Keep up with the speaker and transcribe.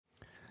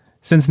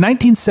Since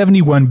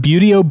 1971,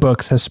 Buteo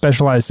Books has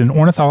specialized in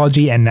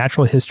ornithology and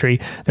natural history.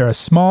 They're a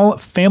small,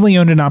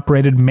 family-owned and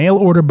operated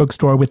mail-order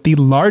bookstore with the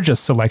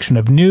largest selection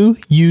of new,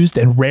 used,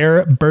 and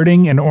rare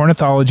birding and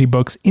ornithology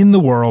books in the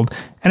world,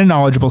 and a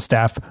knowledgeable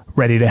staff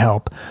ready to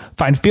help.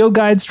 Find field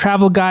guides,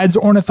 travel guides,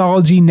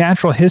 ornithology,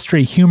 natural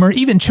history, humor,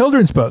 even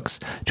children's books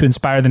to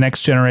inspire the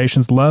next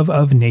generation's love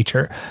of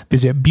nature.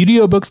 Visit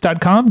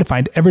buteobooks.com to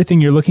find everything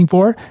you're looking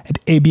for, and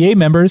ABA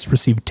members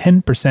receive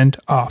 10%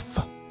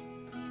 off.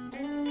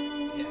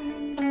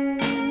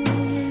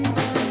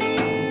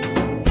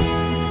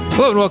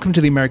 Hello and welcome to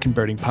the American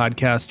Birding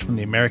Podcast from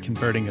the American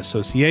Birding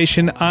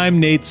Association. I'm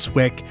Nate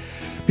Swick.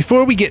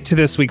 Before we get to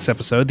this week's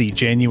episode, the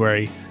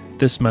January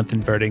This Month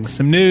in Birding,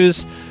 some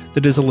news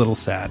that is a little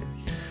sad.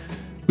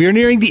 We are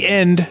nearing the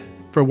end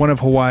for one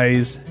of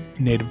Hawaii's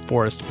native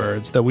forest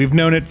birds, though we've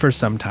known it for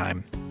some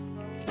time.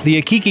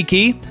 The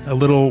akikiki, a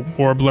little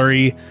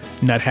warblery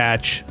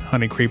nuthatch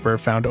honey creeper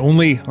found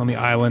only on the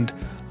island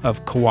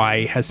of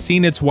Kauai, has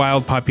seen its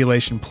wild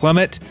population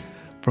plummet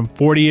from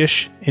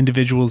 40-ish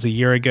individuals a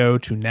year ago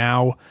to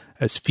now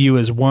as few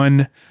as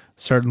one,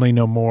 certainly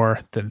no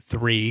more than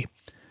 3.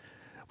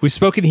 We've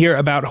spoken here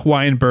about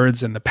Hawaiian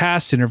birds in the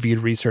past, interviewed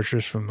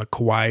researchers from the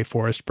Kauai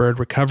Forest Bird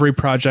Recovery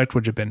Project,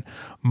 which have been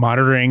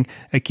monitoring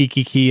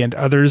akikiki and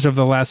others over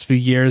the last few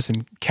years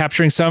and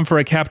capturing some for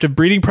a captive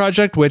breeding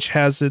project, which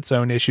has its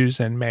own issues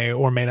and may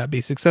or may not be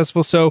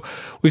successful. So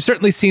we've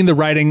certainly seen the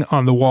writing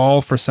on the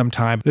wall for some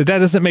time. But that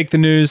doesn't make the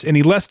news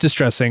any less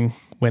distressing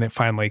when it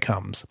finally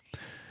comes.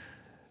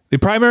 The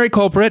primary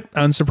culprit,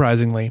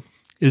 unsurprisingly,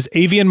 is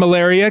avian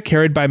malaria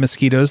carried by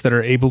mosquitoes that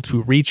are able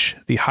to reach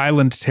the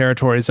highland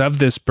territories of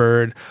this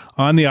bird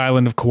on the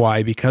island of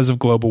Kauai because of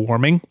global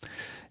warming.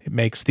 It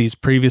makes these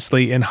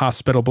previously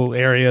inhospitable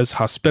areas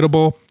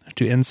hospitable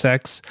to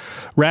insects.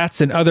 Rats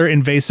and other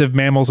invasive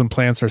mammals and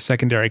plants are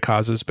secondary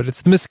causes, but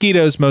it's the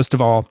mosquitoes most of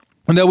all.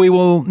 And though we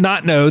will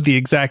not know the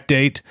exact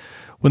date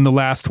when the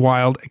last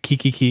wild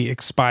akikiki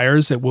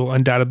expires, it will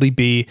undoubtedly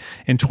be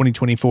in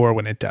 2024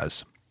 when it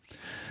does.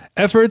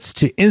 Efforts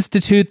to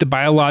institute the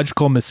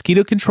biological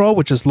mosquito control,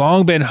 which has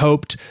long been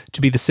hoped to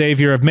be the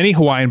savior of many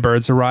Hawaiian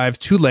birds, arrived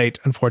too late,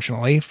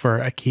 unfortunately, for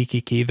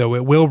akikiki, though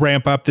it will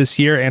ramp up this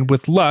year and,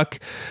 with luck,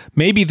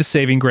 may be the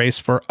saving grace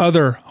for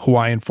other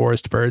Hawaiian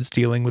forest birds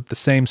dealing with the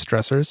same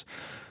stressors.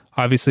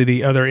 Obviously,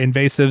 the other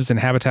invasives and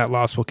habitat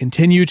loss will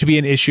continue to be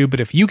an issue, but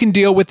if you can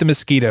deal with the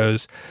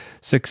mosquitoes,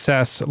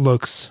 success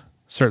looks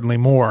certainly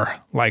more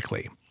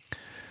likely.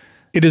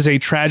 It is a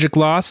tragic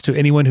loss to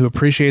anyone who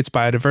appreciates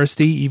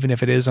biodiversity, even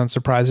if it is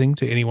unsurprising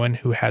to anyone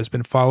who has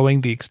been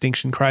following the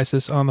extinction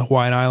crisis on the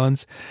Hawaiian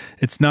Islands.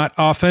 It's not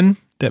often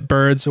that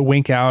birds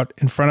wink out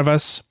in front of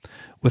us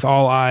with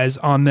all eyes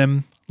on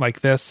them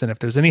like this, and if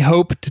there's any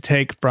hope to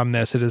take from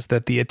this, it is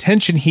that the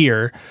attention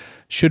here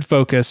should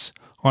focus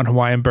on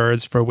Hawaiian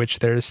birds for which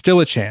there is still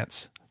a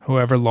chance,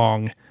 however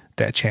long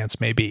that chance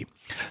may be.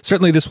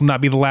 Certainly, this will not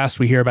be the last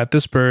we hear about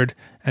this bird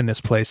and this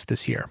place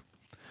this year.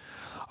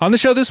 On the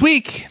show this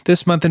week,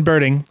 This Month in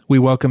Birding, we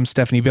welcome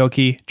Stephanie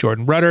Bilkey,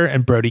 Jordan Rudder,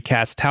 and Brody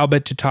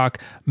Katz-Talbot to talk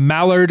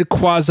mallard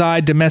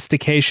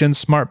quasi-domestication,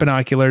 smart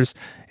binoculars,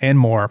 and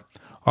more,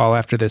 all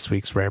after this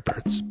week's Rare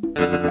Birds.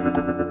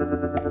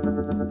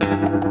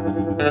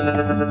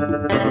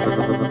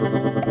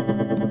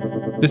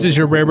 This is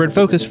your Rare Bird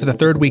Focus for the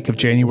third week of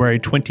January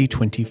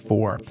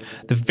 2024.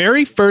 The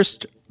very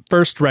first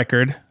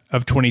record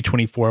of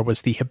 2024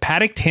 was the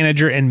hepatic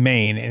tanager in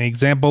Maine, an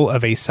example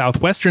of a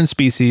southwestern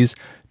species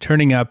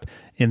turning up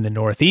in the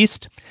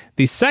Northeast.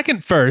 The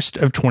second first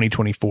of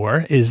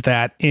 2024 is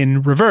that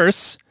in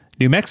reverse,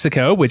 New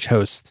Mexico, which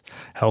hosts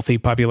healthy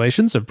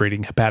populations of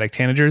breeding hepatic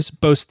tanagers,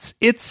 boasts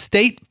its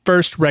state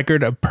first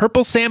record of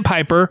purple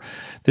sandpiper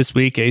this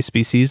week, a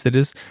species that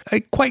is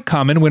a quite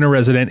common winter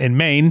resident in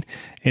Maine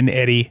in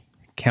Eddy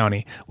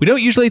County. We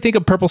don't usually think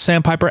of purple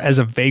sandpiper as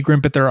a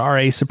vagrant, but there are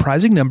a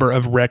surprising number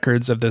of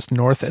records of this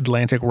North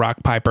Atlantic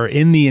rock piper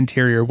in the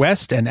interior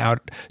West and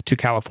out to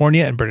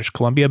California and British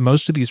Columbia.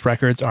 Most of these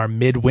records are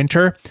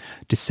midwinter,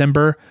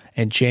 December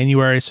and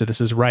January, so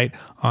this is right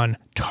on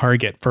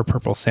target for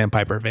purple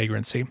sandpiper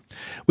vagrancy.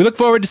 We look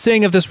forward to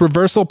seeing if this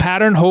reversal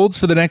pattern holds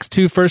for the next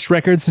two first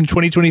records in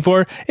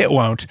 2024. It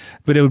won't,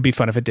 but it would be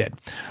fun if it did.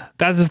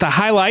 That is the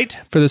highlight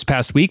for this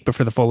past week, but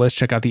for the full list,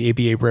 check out the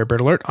ABA Rare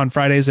Bird Alert on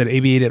Fridays at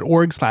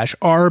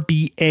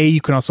aba.org/RBA. You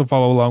can also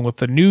follow along with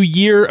the new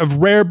year of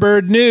Rare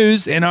Bird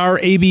news in our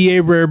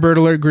ABA Rare Bird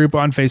Alert group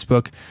on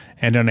Facebook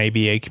and on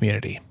ABA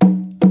Community.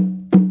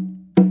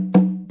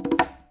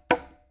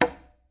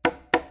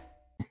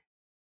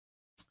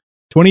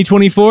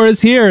 2024 is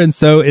here, and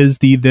so is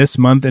the This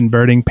Month in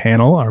Birding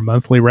panel, our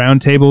monthly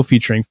roundtable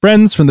featuring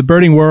friends from the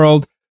birding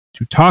world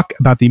to talk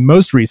about the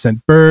most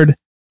recent bird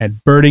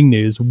and birding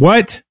news.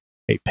 What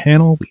a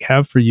panel we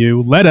have for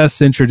you. Let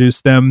us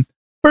introduce them.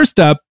 First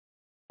up,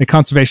 a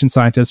conservation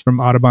scientist from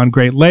Audubon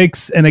Great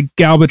Lakes and a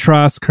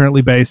Galbatross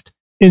currently based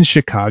in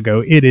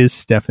Chicago. It is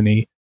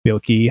Stephanie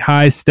Bilkey.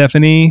 Hi,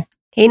 Stephanie.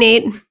 Hey,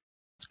 Nate.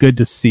 It's good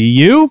to see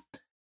you.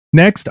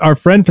 Next, our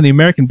friend from the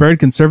American Bird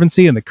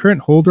Conservancy and the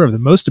current holder of the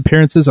most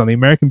appearances on the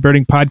American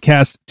Birding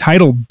Podcast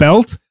title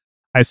belt,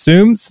 I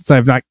assume, since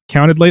I've not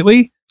counted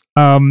lately.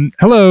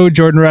 Hello,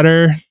 Jordan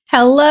Rudder.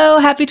 Hello,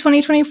 happy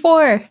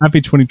 2024.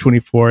 Happy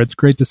 2024. It's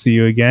great to see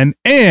you again.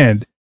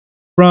 And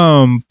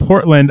from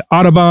Portland,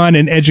 Audubon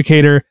and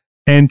educator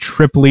and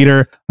trip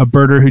leader, a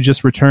birder who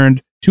just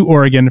returned to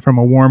Oregon from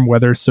a warm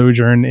weather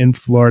sojourn in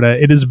Florida.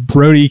 It is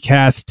Brody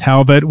Cass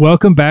Talbot.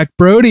 Welcome back,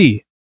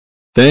 Brody.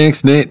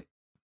 Thanks, Nate.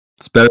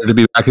 It's better to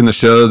be back in the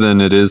show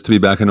than it is to be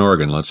back in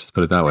Oregon. Let's just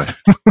put it that way.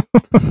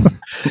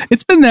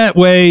 It's been that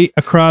way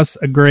across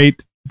a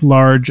great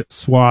large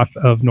swath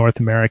of North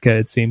America,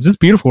 it seems. It's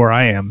beautiful where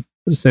I am.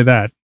 I'll just say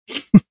that.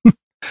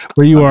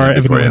 Where you are,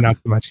 evidently not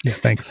so much. Yeah,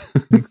 thanks.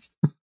 Thanks.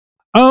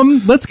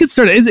 Let's get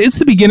started. It's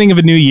the beginning of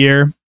a new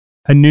year,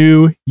 a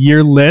new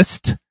year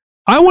list.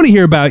 I want to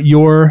hear about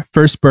your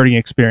first birding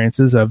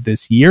experiences of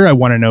this year. I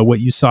want to know what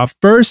you saw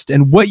first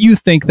and what you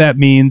think that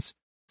means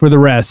for the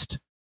rest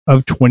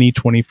of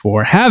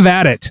 2024. Have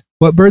at it.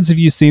 What birds have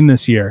you seen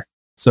this year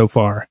so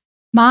far?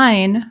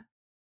 Mine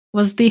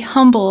was the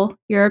humble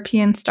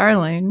European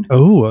starling.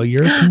 Oh, well,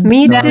 European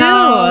Me too.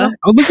 starling.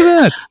 Oh, look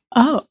at that.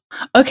 Oh,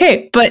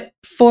 okay. But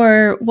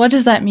what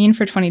does that mean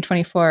for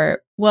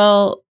 2024?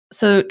 Well,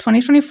 so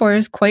 2024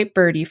 is quite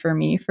birdie for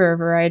me for a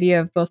variety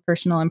of both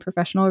personal and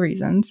professional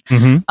reasons.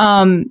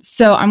 Mm-hmm.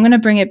 So I'm going to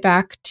bring it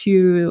back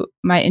to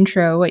my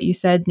intro, what you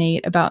said,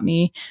 Nate, about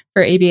me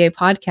for ABA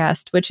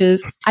podcast, which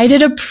is I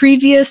did a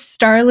previous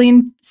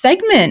starling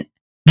segment.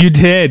 You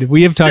did.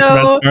 We have talked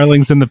about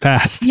starlings in the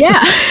past.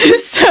 Yeah.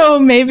 So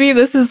maybe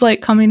this is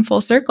like coming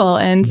full circle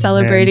and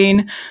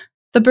celebrating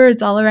the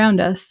birds all around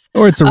us.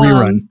 Or it's a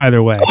rerun,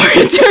 either way. Or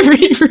it's a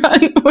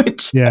rerun,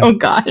 which, oh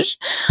gosh,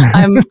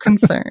 I'm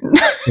concerned.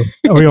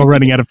 Are we all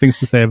running out of things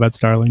to say about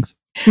starlings?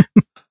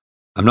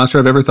 I'm not sure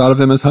I've ever thought of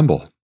them as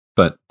humble,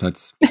 but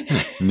that's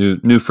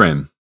new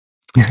frame.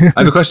 I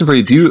have a question for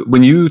you.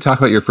 When you talk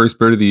about your first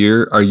bird of the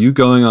year, are you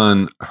going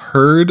on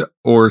heard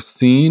or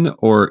seen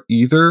or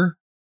either?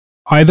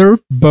 Either,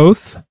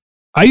 both.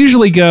 I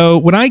usually go,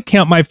 when I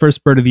count my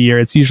first bird of the year,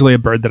 it's usually a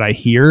bird that I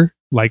hear.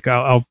 Like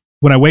I'll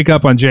when I wake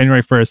up on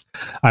January 1st,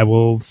 I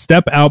will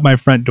step out my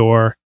front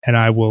door and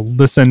I will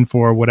listen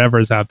for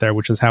whatever's out there,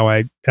 which is how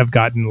I have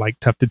gotten like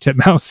tufted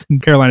titmouse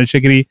and Carolina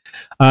chickadee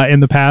in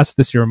the past.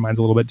 This year mine's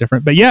a little bit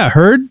different, but yeah,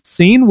 heard,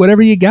 seen,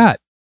 whatever you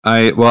got.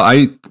 My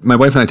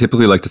wife and I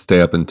typically like to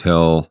stay up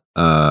until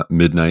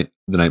midnight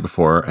the night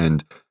before,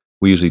 and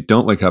we usually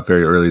don't wake up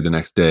very early the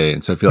next day.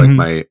 And so I feel like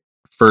my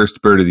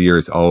first bird of the year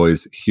is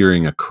always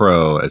hearing a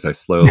crow as I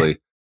slowly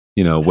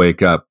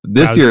wake up.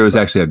 This year it was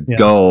actually a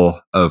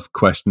gull of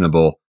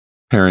questionable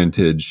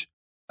parentage,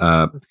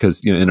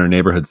 because in our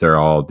neighborhoods there are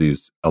all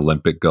these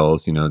Olympic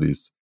gulls,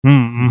 these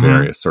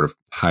various sort of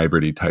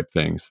hybridy type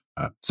things.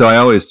 So I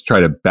always try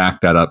to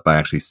back that up by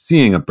actually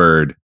seeing a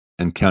bird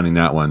and counting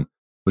that one,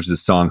 which is a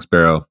song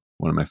sparrow,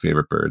 one of my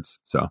favorite birds.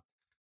 So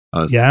I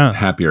was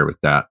happier with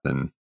that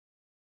than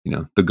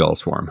the gull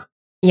swarm.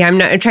 Yeah,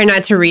 I try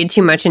not to read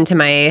too much into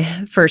my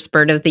first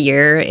bird of the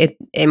year.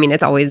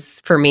 It's always,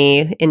 for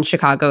me in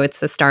Chicago,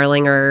 it's a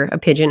starling or a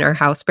pigeon or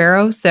house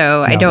sparrow.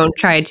 So I don't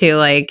try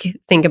to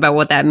think about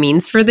what that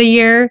means for the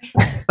year.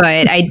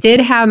 But I did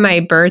have my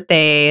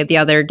birthday the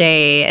other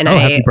day and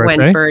I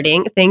went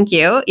birding. Thank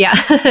you. Yeah.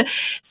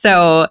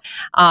 So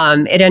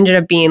it ended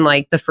up being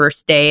the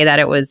first day that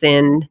it was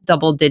in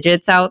double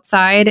digits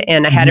outside,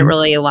 and I hadn't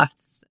really left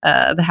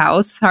the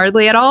house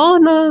hardly at all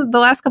in the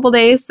last couple of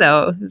days.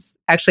 So it was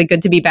actually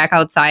good to be back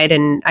outside.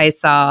 And I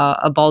saw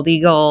a bald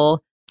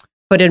eagle,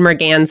 hooded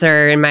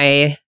merganser in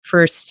my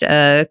first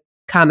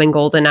common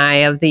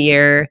goldeneye of the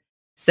year.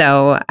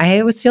 So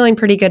I was feeling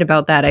pretty good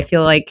about that. I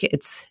feel like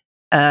it's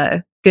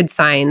good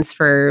signs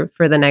for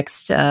the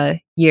next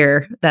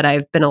year that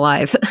I've been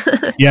alive.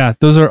 Yeah,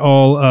 those are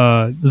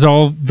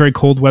all very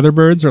cold weather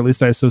birds, or at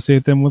least I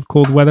associate them with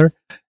cold weather,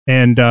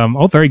 and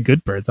all very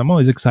good birds. I'm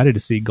always excited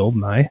to see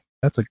goldeneye.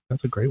 That's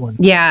a great one.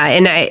 Yeah,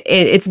 and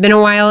it's been a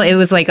while. It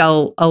was like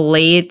a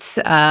late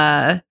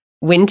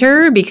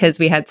winter because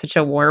we had such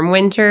a warm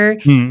winter,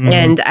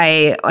 and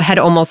I had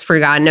almost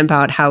forgotten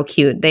about how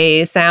cute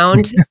they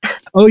sound.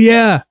 Oh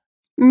yeah,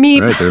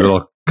 meep. Right, they're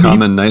little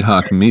common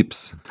nighthawk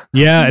meeps.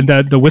 Yeah, and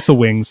the whistle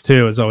wings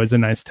too is always a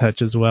nice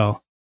touch as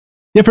well.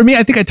 Yeah, for me,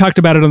 I think I talked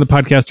about it on the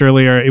podcast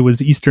earlier. It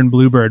was Eastern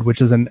Bluebird, which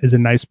is a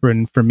nice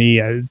bird for me.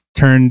 I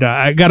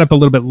got up a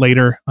little bit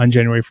later on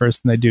January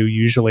 1st than I do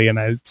usually, and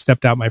I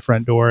stepped out my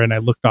front door and I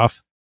looked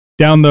off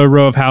down the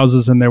row of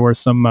houses, and there were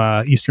some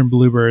Eastern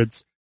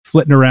Bluebirds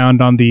flitting around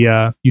on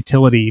the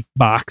utility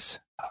box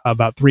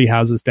about 3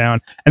 houses down.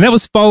 And that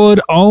was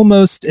followed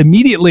almost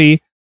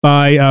immediately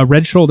by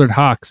red-shouldered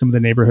hawks, some of the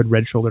neighborhood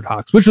red-shouldered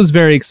hawks, which was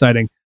very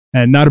exciting,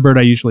 and not a bird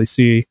I usually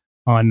see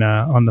on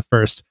the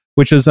 1st.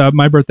 Which is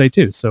my birthday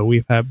too. So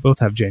we both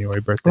have January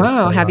birthdays. Wow,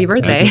 so, happy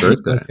birthday. Happy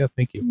birthday. Yeah,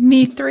 thank you.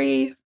 Me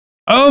 3.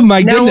 Oh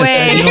my No goodness. way.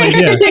 I had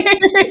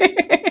no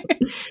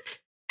idea.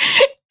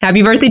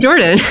 Happy birthday,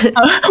 Jordan.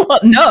 Well,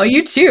 no,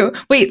 you too.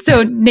 Wait,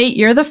 so Nate,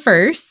 you're the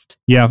first.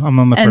 Yeah, I'm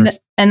on the first.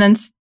 And then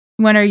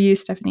when are you,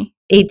 Stephanie?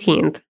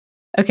 18th.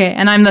 Okay,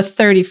 and I'm the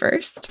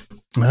 31st.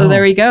 Oh. So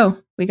there we go.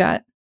 We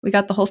got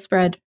the whole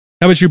spread.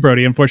 How about you,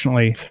 Brody?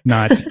 Unfortunately,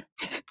 not.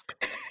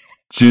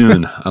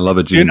 June. I love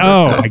a June.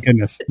 Oh, my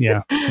goodness.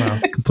 Yeah.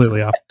 Well,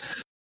 completely off.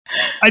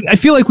 I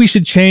feel like we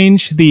should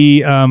change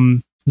the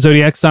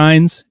zodiac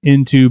signs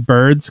into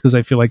birds because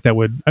I feel like that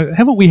would.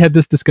 Haven't we had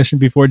this discussion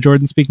before,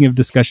 Jordan? Speaking of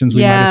discussions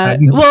we might have had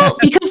in the well,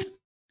 past.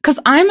 because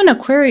I'm an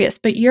Aquarius,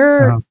 but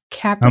you're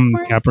Capricorn.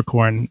 I'm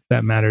Capricorn.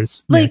 That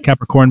matters. Like, yeah,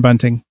 Capricorn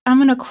bunting.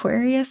 I'm an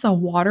Aquarius, a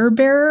water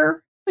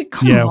bearer. Like,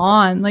 come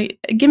on. Like,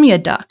 give me a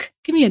duck.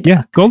 Give me a duck.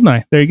 Yeah,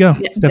 Goldeneye. There you go.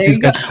 Yeah, Stephanie's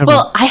got you covered.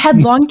 Well, I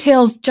had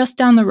longtails just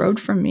down the road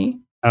from me.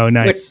 Oh,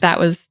 nice. That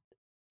was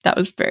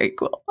very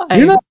cool.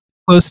 You're not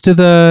close to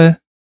the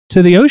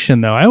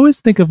ocean, though. I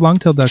always think of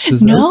longtail ducks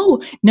as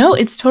no,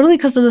 it's totally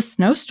because of the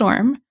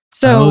snowstorm.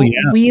 So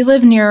we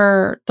live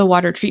near the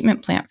water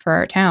treatment plant for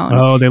our town.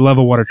 Oh, they love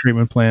a water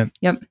treatment plant.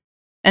 Yep.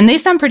 And they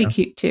sound pretty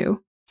cute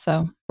too.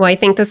 So, well, I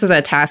think this is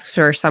a task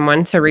for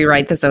someone to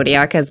rewrite the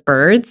zodiac as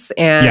birds.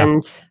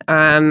 And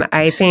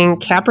I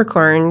think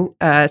Capricorn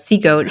sea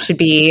goat should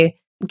be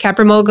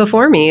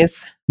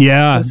Caprimulgiformes.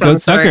 Yeah, goat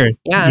sucker.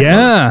 Yeah.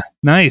 Yeah,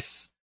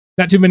 nice.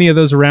 Not too many of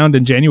those around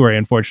in January,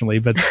 unfortunately,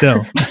 but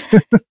still.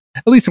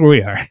 At least where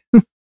we are.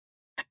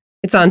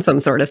 It's on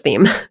some sort of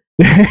theme.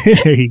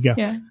 There you go.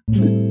 Yeah.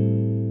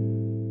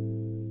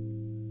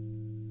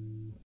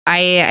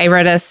 I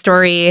read a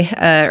story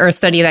or a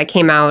study that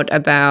came out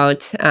about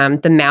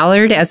the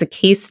mallard as a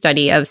case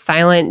study of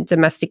silent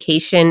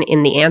domestication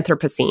in the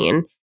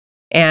Anthropocene.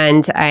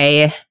 And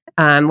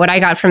what I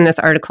got from this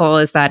article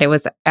is that it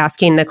was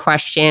asking the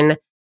question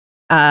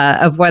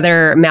of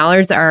whether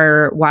mallards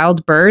are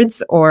wild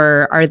birds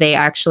or are they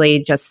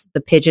actually just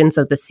the pigeons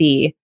of the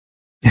sea.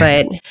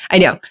 But I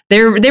know they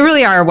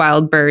really are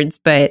wild birds,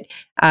 but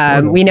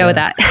we know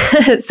that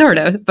sort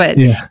of. But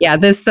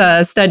this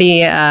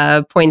study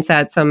points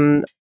at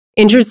some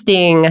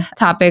interesting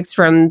topics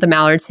from the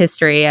mallard's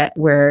history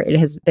where it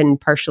has been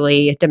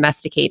partially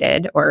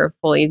domesticated or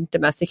fully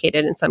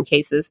domesticated in some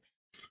cases.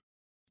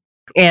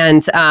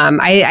 And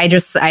I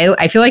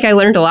feel like I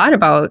learned a lot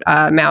about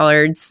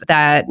mallards,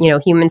 that, you know,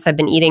 humans have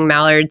been eating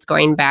mallards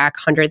going back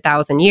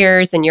 100,000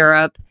 years in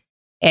Europe.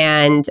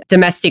 And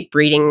domestic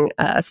breeding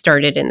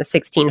started in the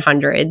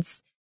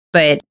 1600s.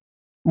 But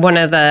one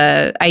of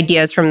the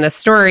ideas from the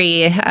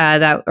story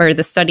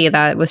the study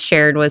that was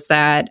shared was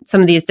that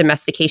some of these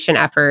domestication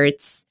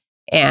efforts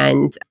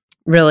and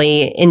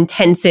really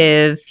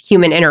intensive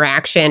human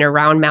interaction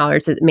around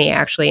mallards may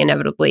actually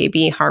inevitably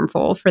be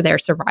harmful for their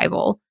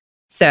survival.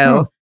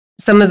 So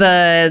some of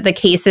the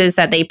cases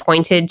that they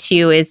pointed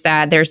to is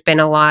that there's been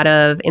a lot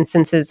of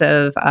instances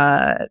of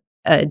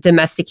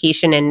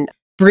domestication and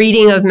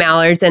breeding of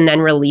mallards and then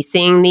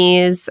releasing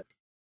these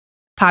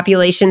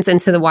populations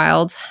into the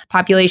wild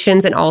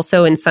populations. And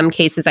also in some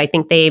cases, I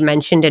think they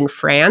mentioned in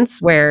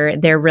France, where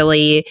they're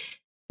really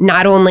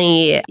not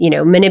only, you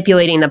know,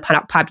 manipulating the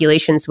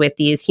populations with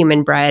these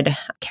human-bred,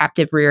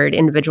 captive-reared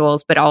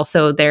individuals, but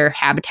also their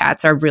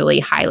habitats are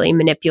really highly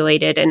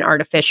manipulated and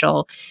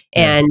artificial.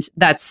 And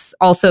that's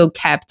also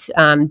kept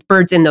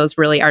birds in those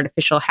really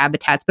artificial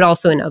habitats, but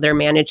also in other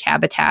managed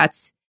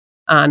habitats.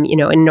 You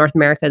know, in North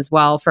America as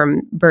well,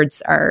 from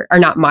birds are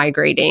not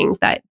migrating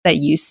that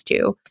used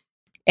to.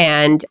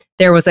 And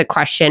there was a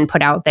question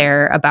put out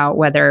there about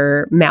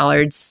whether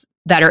mallards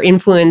that are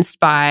influenced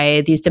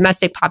by these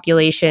domestic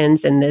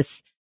populations and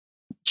this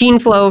gene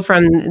flow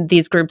from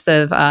these groups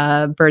of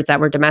birds that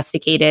were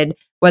domesticated,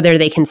 whether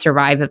they can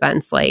survive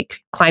events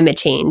like climate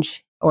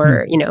change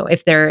or, you know,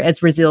 if they're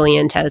as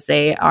resilient as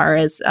they are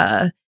as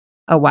a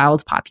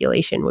wild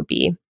population would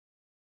be.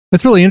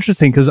 That's really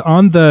interesting because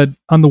on the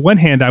one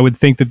hand, I would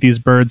think that these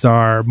birds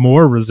are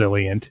more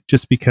resilient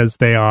just because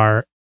they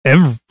are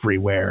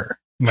everywhere,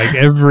 like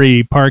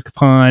every park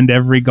pond,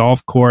 every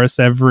golf course,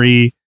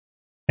 every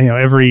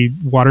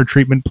water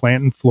treatment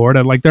plant in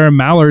Florida. Like there are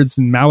mallards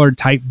and mallard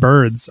type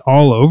birds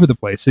all over the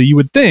place. So you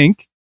would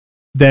think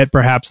that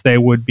perhaps they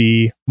would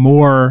be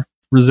more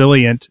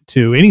resilient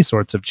to any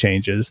sorts of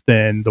changes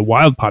than the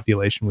wild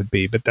population would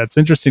be. But that's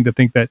interesting to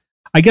think that.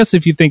 I guess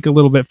if you think a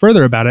little bit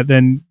further about it,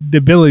 then the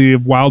ability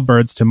of wild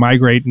birds to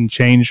migrate and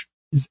change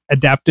is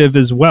adaptive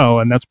as well.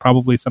 And that's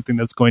probably something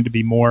that's going to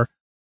be more,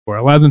 or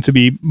allow them to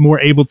be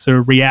more able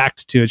to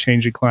react to a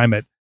changing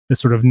climate, the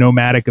sort of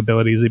nomadic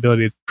abilities, the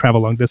ability to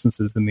travel long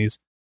distances than these,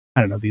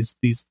 I don't know,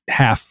 these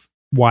half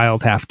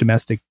wild, half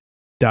domestic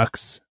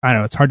ducks. I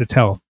don't know, it's hard to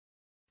tell.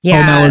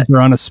 Yeah. All mallards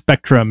are on a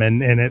spectrum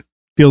and it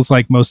feels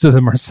like most of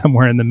them are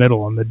somewhere in the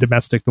middle on the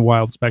domestic to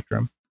wild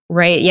spectrum.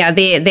 Right. Yeah.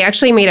 They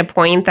actually made a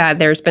point that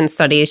there's been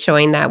studies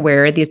showing that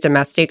where these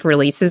domestic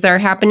releases are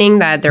happening,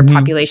 that their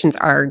populations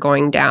are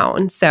going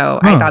down. So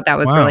I thought that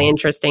was really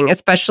interesting,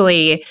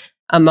 especially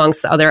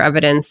amongst other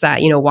evidence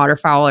that, you know,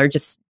 waterfowl are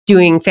just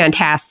doing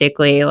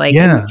fantastically. Like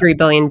in the 3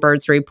 Billion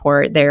Birds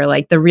report, they're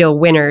like the real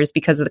winners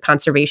because of the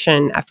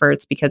conservation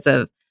efforts, because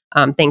of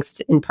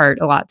thanks in part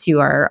a lot to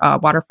our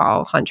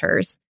waterfowl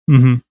hunters.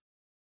 Mm-hmm.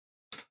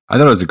 I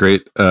thought it was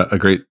a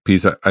great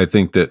piece. I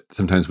think that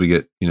sometimes we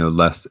get, you know,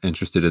 less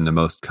interested in the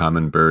most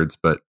common birds,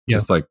 but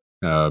just like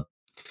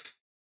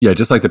yeah,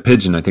 just like the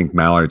pigeon, I think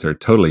mallards are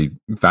totally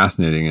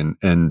fascinating.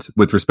 And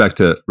with respect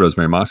to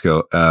Rosemary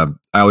Moscow, I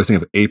always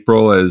think of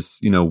April as,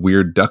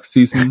 weird duck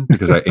season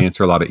because I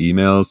answer a lot of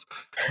emails.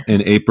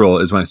 And April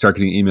is when I start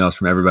getting emails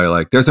from everybody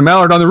like, there's a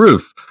mallard on the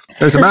roof.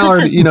 There's a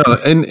mallard,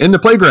 in the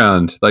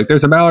playground. Like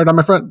there's a mallard on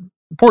my front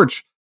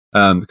porch.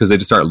 Because they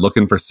just start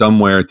looking for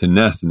somewhere to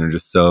nest, and they're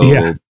just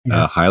so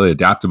highly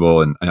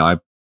adaptable. And I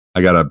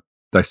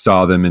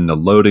saw them in the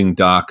loading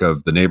dock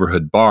of the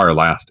neighborhood bar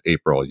last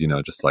April.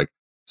 Just like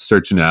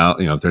searching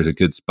out, if there's a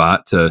good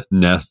spot to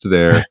nest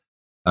there.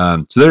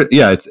 So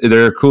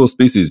they're a cool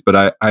species.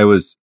 But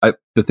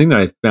the thing that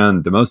I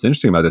found the most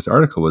interesting about this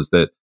article was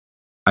that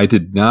I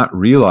did not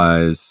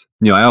realize.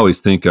 I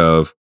always think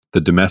of the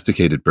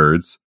domesticated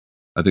birds.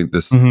 I think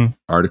this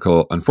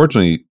article,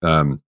 unfortunately,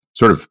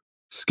 sort of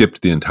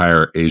skipped the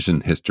entire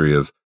Asian history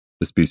of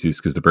the species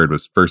because the bird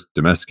was first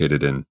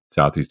domesticated in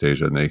Southeast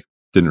Asia, and they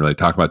didn't really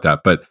talk about that.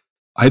 But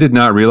I did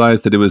not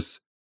realize that it was,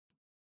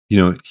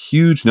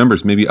 huge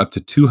numbers, maybe up to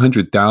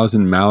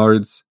 200,000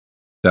 mallards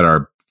that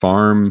are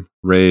farm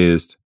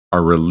raised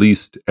are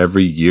released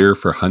every year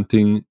for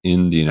hunting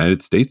in the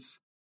United States,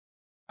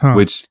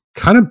 which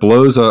kind of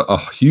blows a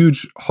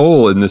huge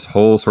hole in this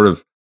whole sort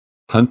of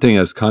hunting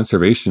as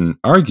conservation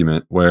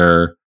argument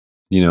where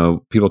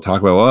people talk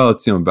about, well,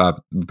 it's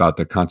about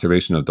the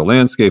conservation of the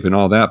landscape and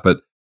all that,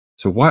 but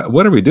so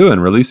what are we doing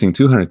releasing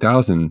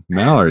 200,000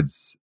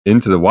 mallards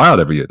into the wild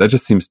every year? That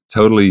just seems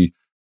totally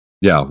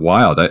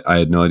wild. I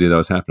had no idea that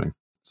was happening.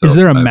 So is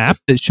there a map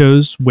that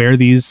shows where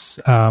these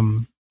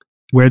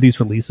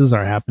releases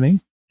are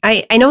happening?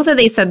 I know that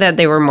they said that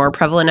they were more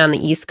prevalent on the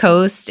East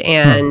Coast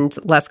and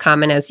less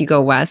common as you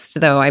go west,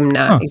 though I'm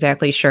not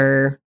exactly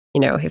sure,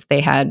 if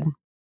they had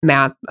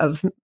map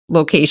of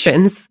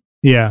locations.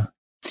 Yeah.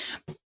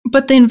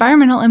 But the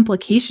environmental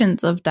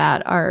implications of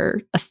that are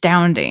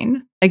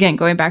astounding. Again,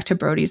 going back to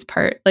Brody's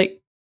part,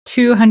 like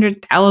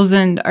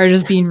 200,000 are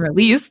just being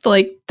released.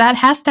 Like that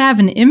has to have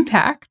an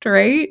impact,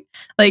 right?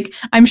 Like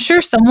I'm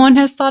sure someone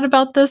has thought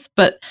about this,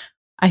 but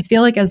I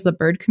feel like as the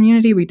bird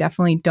community, we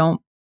definitely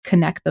don't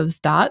connect those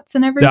dots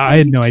and everything. Yeah, I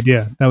had no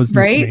idea. That was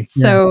news to me. Right.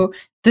 Yeah. So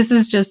this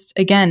is just,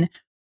 again,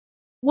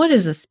 what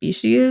is a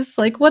species?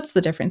 Like, what's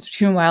the difference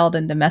between wild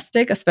and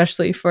domestic,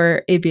 especially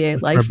for ABA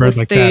life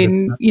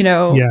listing,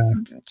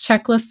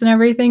 checklist and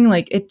everything?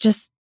 Like, it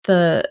just,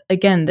 the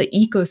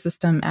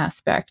ecosystem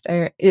aspect.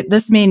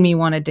 This made me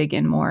want to dig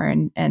in more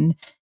and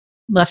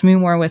left me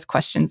more with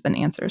questions than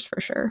answers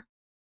for sure.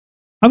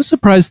 I was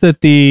surprised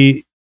that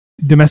the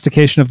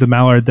domestication of the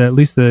mallard, at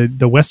least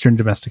the Western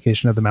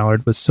domestication of the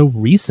mallard, was so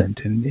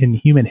recent in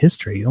human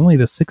history, only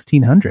the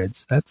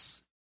 1600s.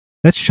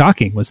 That's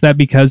shocking. Was that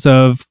because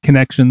of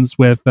connections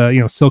with,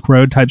 Silk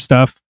Road type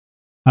stuff,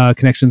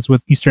 connections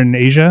with Eastern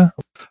Asia?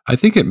 I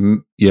think they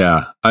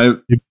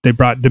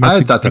brought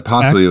domestic. I thought that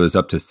possibly it was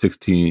up to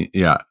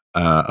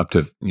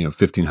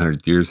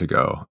 1500 years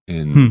ago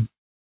in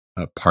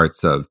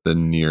parts of the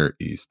Near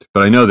East.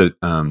 But I know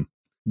that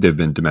they've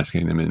been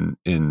domesticating them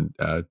in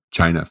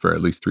China for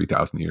at least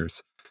 3,000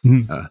 years.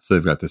 So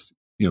they've got this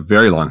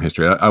very long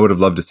history. I would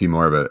have loved to see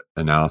more of an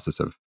analysis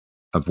of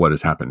what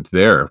has happened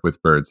there with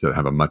birds that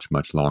have a much,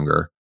 much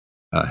longer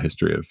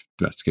history of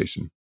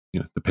domestication.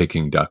 The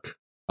Peking duck,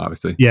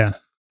 obviously. Yeah.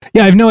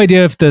 I have no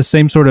idea if the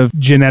same sort of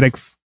genetic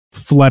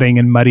flooding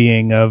and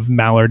muddying of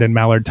mallard and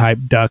mallard type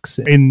ducks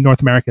in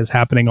North America is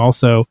happening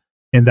also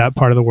in that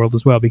part of the world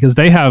as well, because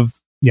they have,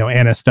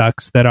 Annis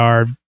ducks that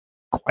are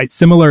quite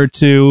similar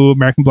to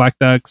American black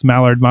ducks,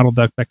 mallard, mottled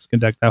duck, Mexican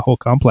duck, that whole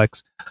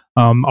complex.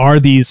 Are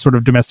these sort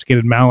of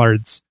domesticated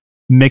mallards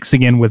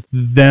mixing in with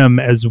them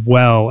as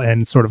well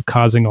and sort of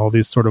causing all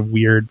these sort of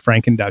weird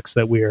frankenducks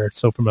that we are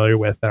so familiar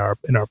with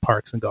in our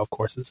parks and golf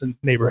courses and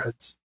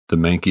neighborhoods? The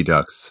manky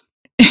ducks.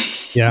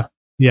 Yeah.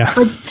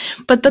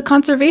 But the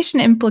conservation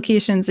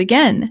implications,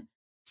 again,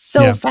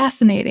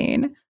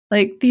 fascinating.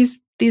 Like these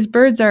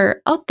birds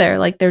are out there,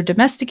 like they're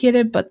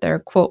domesticated, but they're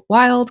quote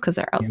wild because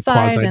they're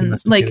outside. And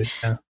like,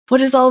 what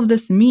does all of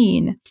this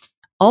mean?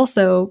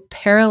 Also,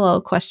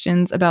 parallel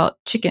questions about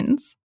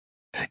chickens.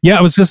 Yeah,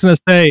 I was just going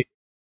to say,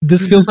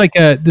 this feels like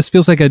a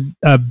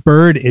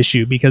bird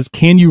issue, because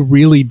can you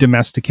really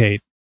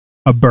domesticate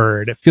a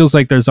bird? It feels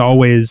like there's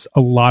always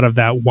a lot of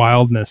that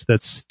wildness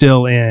that's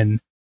still in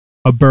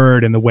a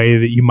bird in the way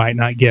that you might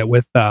not get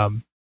with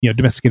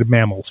domesticated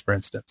mammals, for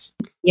instance.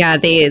 Yeah,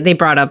 they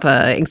brought up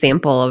an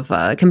example of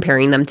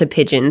comparing them to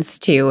pigeons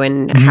too,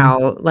 and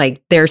how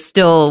like they're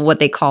still what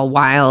they call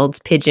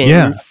wild pigeons.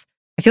 Yeah.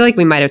 I feel like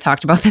we might have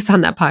talked about this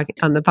on the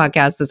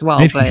podcast as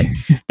well, but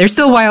there's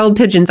still wild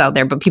pigeons out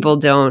there, but people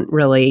don't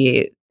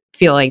really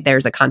feel like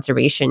there's a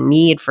conservation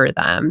need for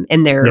them.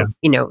 And they're,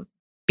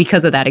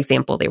 because of that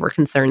example, they were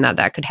concerned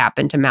that could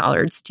happen to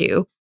mallards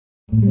too.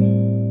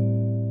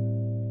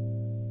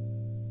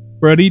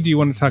 Brody, do you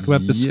want to talk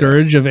about the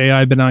scourge of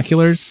AI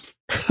binoculars?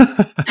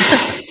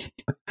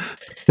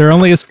 They're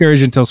only a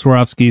scourge until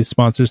Swarovski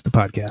sponsors the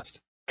podcast.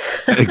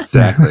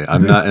 Exactly.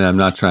 I'm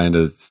not trying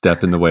to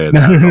step in the way of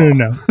that.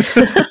 No.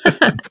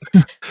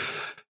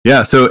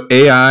 Yeah, so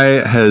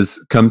AI has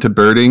come to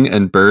birding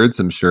and birds.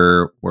 I'm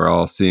sure we're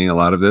all seeing a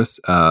lot of this.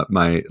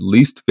 My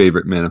least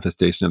favorite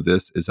manifestation of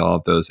this is all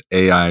of those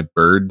AI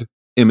bird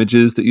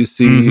images that you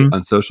see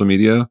on social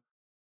media,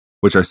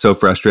 which are so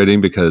frustrating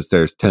because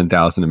there's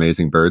 10,000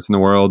 amazing birds in the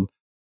world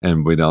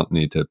and we don't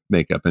need to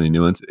make up any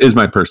new ones, is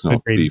my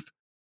personal beef.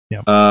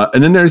 Yeah.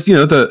 And then there's,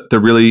 the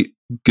really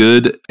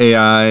good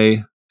AI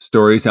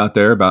stories out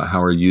there about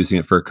how we're using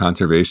it for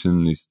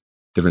conservation, these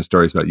different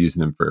stories about using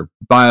them for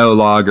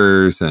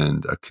biologgers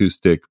and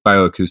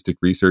bioacoustic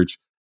research.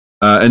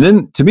 And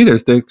then to me,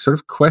 there's the sort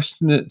of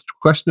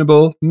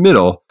questionable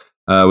middle,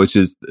 which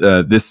is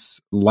this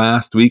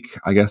last week,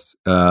 I guess,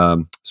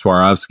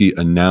 Swarovski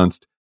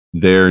announced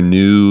their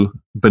new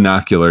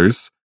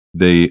binoculars.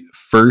 The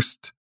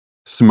first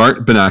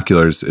smart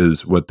binoculars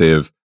is what they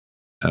have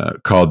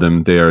called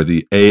them. They are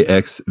the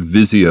AX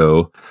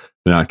Visio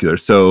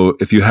binoculars. So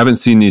if you haven't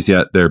seen these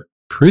yet, they're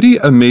pretty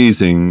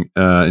amazing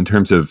in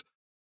terms of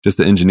just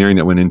the engineering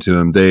that went into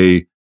them.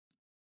 They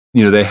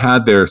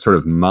had their sort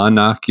of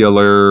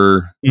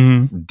monocular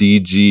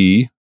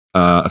DG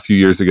a few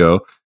years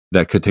ago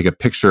that could take a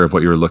picture of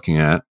what you were looking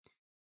at.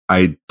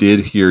 I did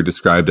hear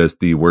described as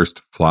the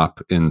worst flop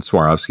in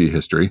Swarovski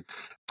history.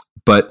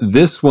 But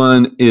this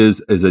one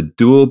is a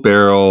dual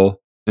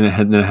barrel, and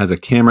then it has a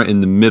camera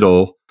in the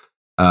middle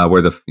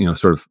where the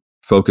sort of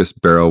focus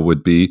barrel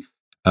would be,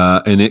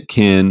 and it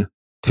can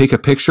take a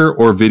picture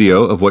or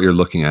video of what you're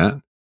looking at.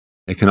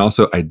 It can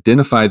also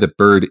identify the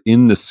bird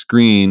in the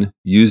screen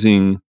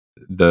using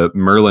the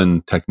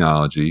Merlin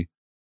technology.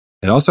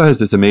 It also has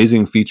this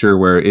amazing feature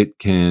where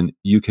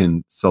you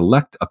can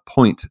select a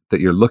point that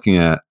you're looking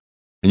at,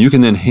 and you can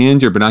then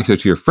hand your binocular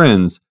to your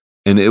friends,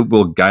 and it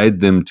will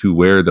guide them to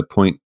where the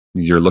point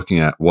you're looking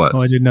at was. Oh,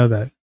 I didn't know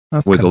that.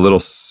 That's with a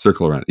little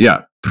circle around it.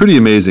 Yeah, pretty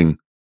amazing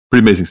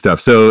stuff.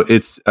 So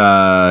it's,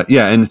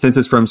 and since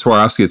it's from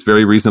Swarovski, it's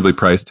very reasonably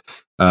priced,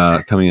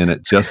 coming in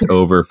at just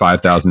over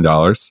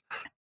 $5,000.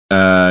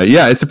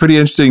 It's a pretty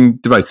interesting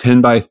device,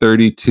 10 by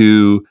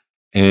 32,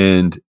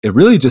 and it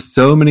really just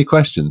so many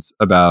questions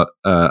about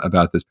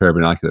this pair of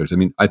binoculars. I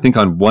mean, I think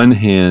on one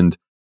hand,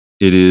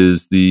 it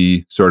is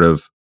the sort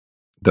of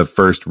the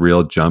first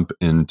real jump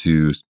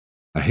into,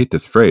 I hate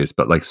this phrase,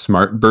 but like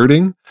smart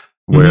birding,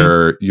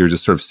 where you're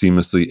just sort of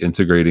seamlessly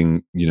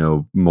integrating,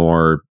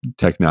 more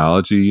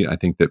technology. I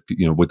think that,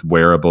 with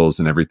wearables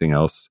and everything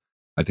else,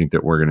 I think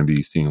that we're going to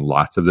be seeing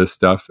lots of this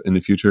stuff in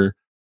the future.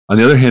 On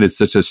the other hand, it's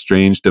such a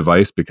strange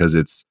device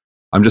because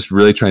I'm just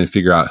really trying to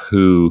figure out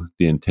who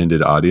the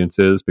intended audience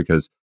is,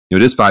 because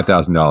it is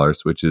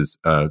 $5,000, which is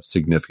a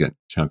significant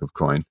chunk of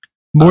coin.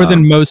 More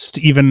than most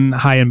even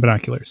high-end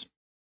binoculars.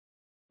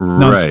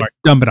 Non-smart,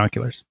 dumb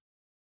binoculars.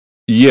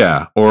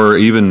 Yeah, or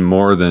even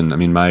more than,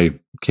 my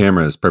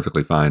camera is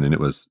perfectly fine and it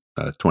was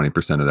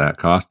 20% of that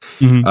cost.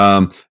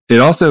 It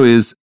also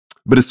is,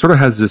 but it sort of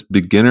has this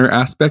beginner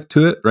aspect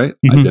to it, right?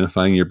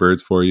 Identifying your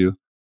birds for you.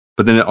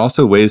 But then it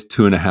also weighs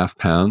 2.5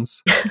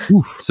 pounds.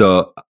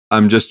 So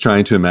I'm just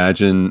trying to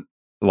imagine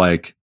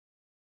like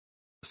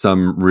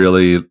some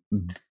really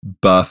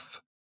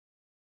buff,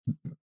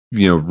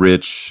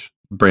 rich,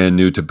 brand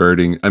new to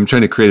birding. I'm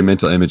trying to create a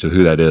mental image of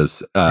who that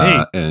is.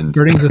 And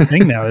birding's a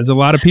thing now. There's a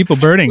lot of people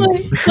birding.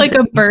 like a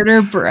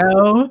birder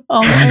bro.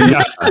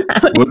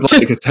 With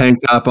like a tank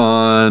top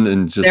on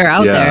and just they're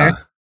out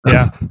there.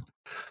 Yeah.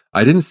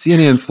 I didn't see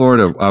any in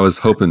Florida. I was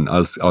hoping I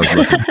was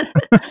looking.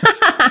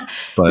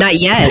 But not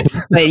yet.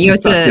 But you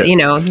have to,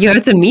 you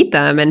have to meet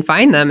them and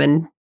find them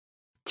and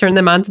turn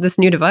them onto this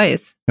new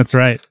device. That's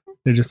right.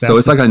 They're just so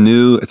it's like a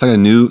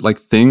new like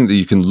thing that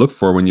you can look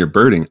for when you're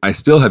birding. I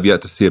still have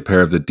yet to see a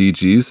pair of the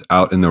DGs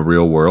out in the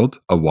real world,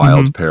 a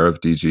wild pair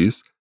of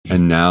DGs,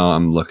 and now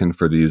I'm looking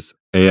for these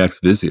AX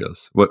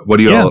Visios. What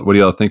do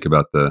you all think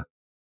about the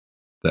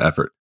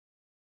effort?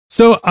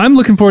 So I'm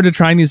looking forward to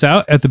trying these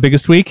out at the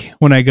biggest week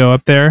when I go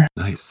up there.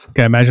 Nice.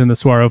 Okay, I imagine the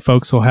Swaro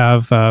folks will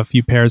have a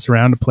few pairs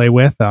around to play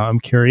with. I'm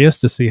curious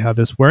to see how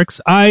this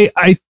works.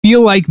 I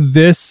feel like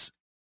this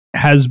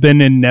has been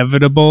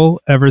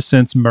inevitable ever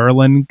since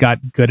Merlin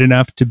got good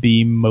enough to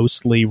be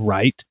mostly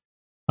right.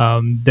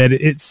 That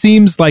it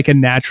seems like a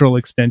natural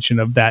extension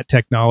of that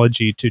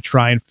technology to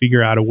try and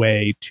figure out a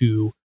way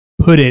to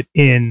put it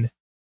in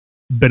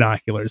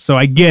binoculars. So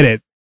I get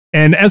it.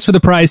 And as for the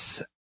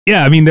price,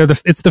 yeah,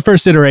 it's the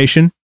first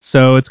iteration,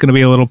 so it's going to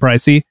be a little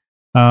pricey.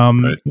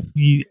 Right.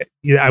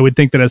 I would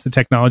think that as the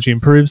technology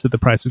improves, that the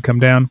price would come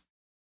down.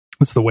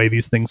 That's the way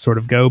these things sort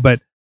of go.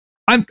 But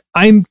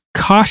I'm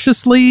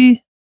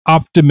cautiously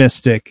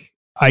optimistic,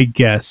 I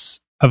guess,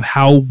 of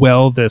how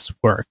well this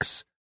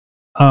works.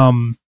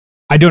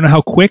 I don't know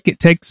how quick it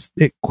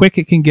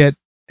can get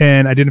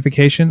an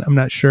identification. I'm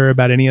not sure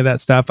about any of that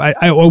stuff.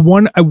 I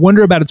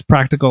wonder about its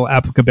practical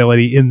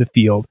applicability in the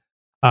field.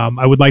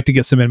 I would like to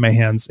get some in my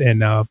hands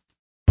and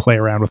play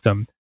around with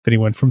them. If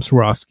anyone from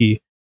Swarovski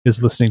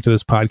is listening to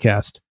this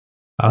podcast,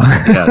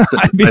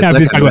 I'd be happy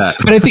to talk about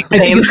it. But I think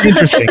it's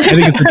interesting.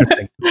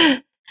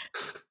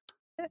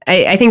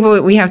 I think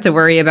what we have to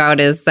worry about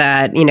is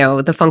that,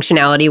 the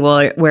functionality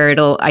where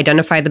it'll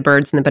identify the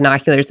birds in the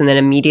binoculars and then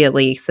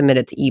immediately submit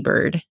it to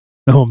eBird.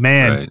 Oh,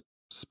 man. Right.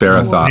 Spare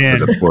a thought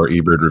for the poor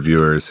eBird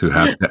reviewers who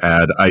have to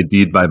add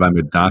ID'd by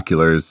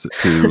binoculars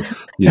to,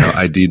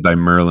 ID'd by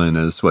Merlin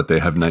as what they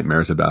have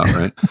nightmares about,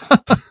 right?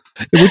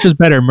 Which is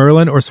better,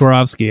 Merlin or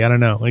Swarovski? I don't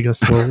know. I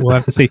guess we'll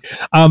have to see.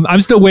 I'm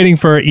still waiting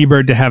for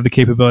eBird to have the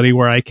capability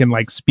where I can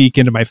speak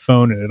into my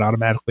phone and it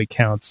automatically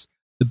counts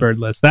the bird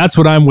list. That's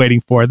what I'm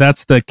waiting for.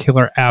 That's the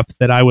killer app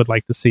that I would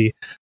like to see.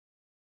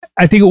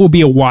 I think it will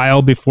be a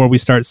while before we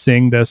start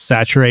seeing this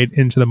saturate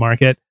into the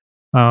market.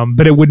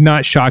 But it would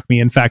not shock me.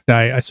 In fact,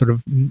 I sort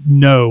of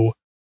know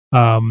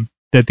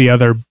that the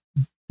other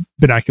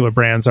binocular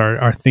brands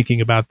are thinking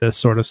about this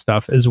sort of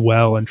stuff as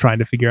well and trying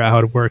to figure out how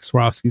it works.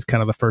 Swarovski's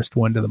kind of the first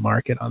one to the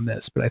market on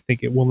this, but I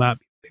think it will not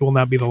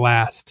be the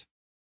last.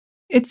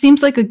 It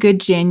seems like a good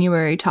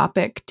January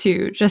topic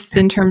too, just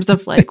in terms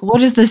of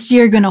what is this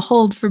year going to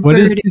hold for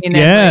birding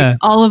and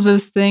all of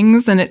those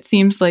things. And it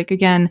seems like,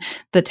 again,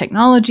 the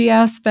technology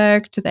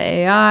aspect, the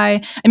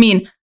AI. I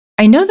mean,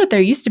 I know that there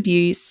used to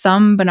be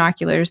some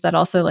binoculars that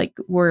also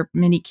were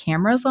mini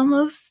cameras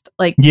almost.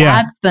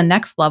 That's the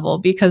next level,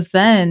 because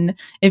then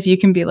if you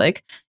can be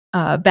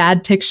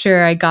bad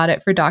picture, I got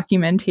it for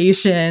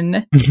documentation,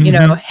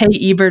 hey,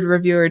 eBird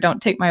reviewer,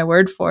 don't take my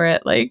word for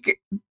it.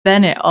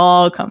 Then it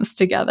all comes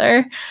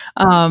together.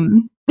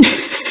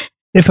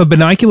 If a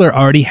binocular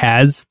already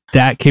has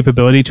that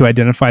capability to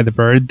identify the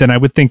bird, then I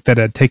would think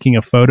that taking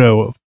a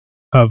photo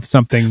of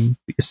something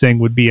you're saying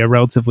would be a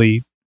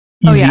relatively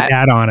easy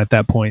add-on at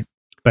that point.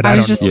 But I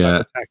don't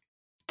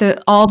know.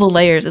 All the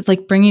layers, it's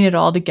bringing it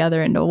all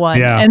together into one.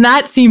 Yeah. And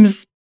that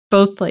seems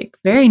both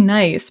very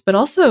nice, but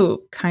also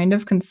kind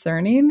of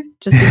concerning,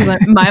 just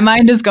because my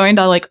mind is going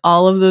to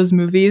all of those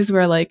movies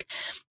where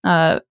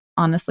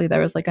honestly,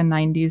 there was a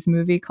 90s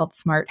movie called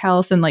Smart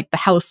House, and the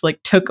house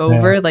took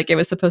over. It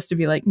was supposed to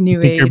be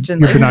new age. Your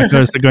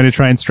binoculars are going to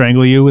try and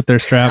strangle you with their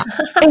strap.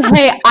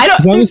 Hey, I don't.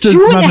 As long as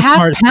it's not a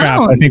smart strap,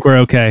 I think we're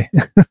okay.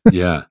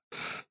 Yeah.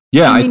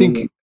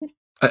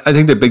 I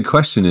think the big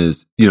question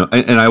is,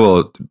 and I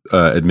will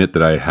admit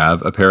that I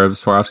have a pair of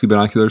Swarovski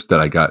binoculars that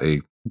I got a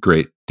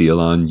great deal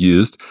on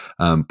used,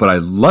 but I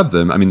love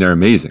them. I mean, they're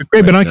amazing.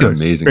 Great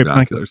binoculars. They're amazing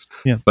binoculars.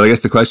 Yeah. But I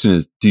guess the question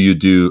is, do you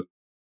do?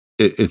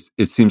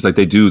 It seems like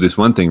they do this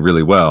one thing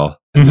really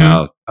well, and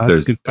now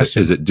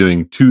is it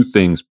doing two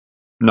things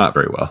not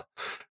very well?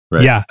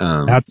 Right. Yeah,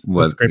 that's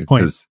a great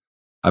point. Because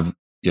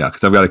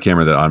I've got a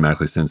camera that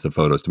automatically sends the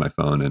photos to my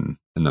phone, and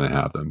then I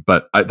have them.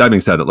 But that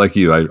being said, like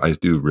you, I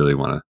do really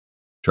want to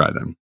try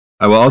them.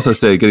 I will also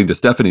say, getting to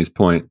Stephanie's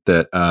point,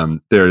 that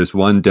there is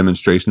one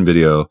demonstration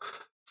video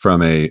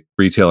from a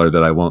retailer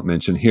that I won't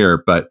mention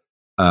here, but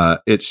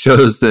it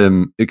shows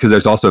them, because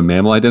there's also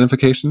mammal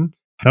identification.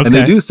 Okay. And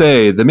they do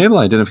say the mammal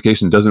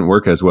identification doesn't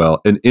work as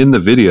well. And in the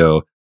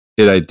video,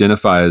 it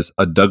identifies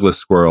a Douglas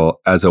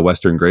squirrel as a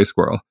Western gray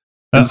squirrel.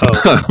 And so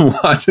I'm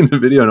watching the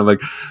video and I'm like,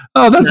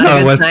 oh, that's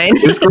not a Western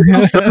gray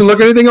squirrel. It doesn't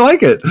look anything like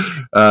it.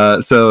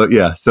 So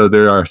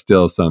there are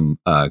still some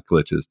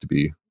glitches to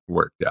be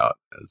worked out.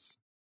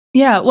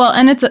 Well,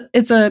 and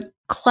it's a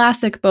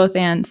classic both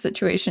and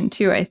situation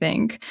too, I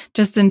think,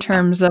 just in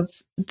terms of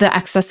the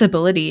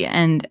accessibility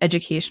and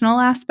educational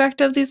aspect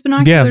of these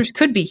binoculars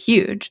could be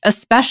huge,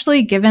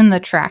 especially given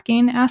the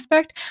tracking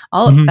aspect.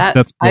 All of that,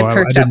 cool. I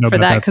perked up for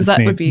that, because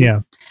that would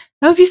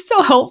be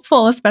so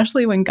helpful,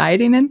 especially when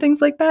guiding and things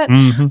like that.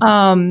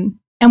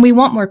 And we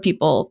want more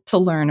people to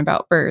learn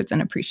about birds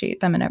and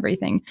appreciate them and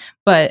everything.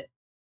 But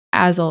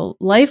as a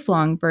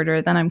lifelong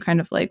birder, then I'm kind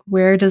of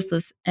where does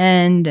this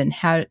end, and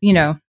how,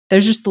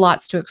 there's just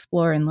lots to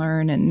explore and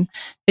learn and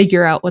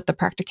figure out what the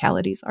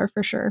practicalities are,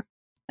 for sure.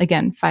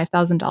 Again,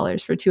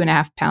 $5,000 for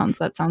 2.5 pounds.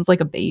 That sounds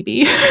like a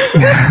baby.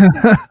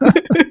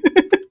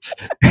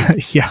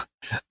 Yeah.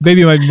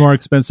 Baby might be more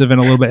expensive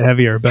and a little bit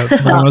heavier, but for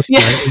the most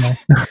part,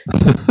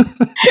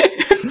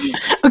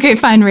 Okay,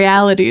 fine,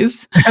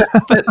 realities.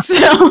 But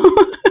still.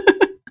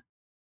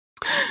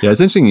 Yeah, it's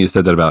interesting you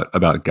said that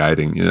about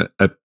guiding.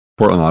 At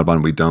Portland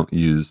Audubon, we don't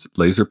use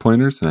laser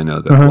pointers, and I know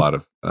that a lot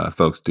of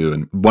folks do.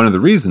 And one of the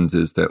reasons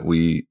is that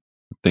we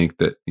think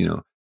that,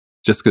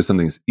 just because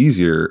something's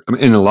easier, I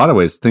mean, in a lot of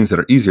ways, things that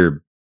are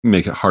easier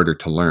make it harder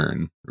to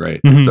learn, right?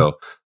 So,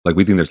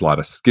 we think there's a lot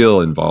of skill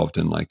involved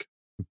in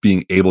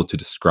being able to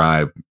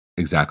describe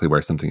exactly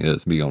where something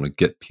is and being able to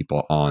get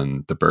people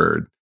on the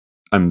bird.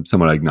 I'm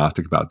somewhat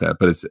agnostic about that,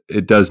 but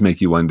it does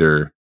make you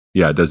wonder,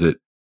 does it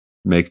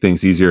make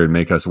things easier and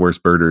make us worse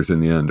birders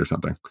in the end or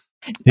something?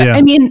 Yeah.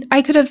 I mean,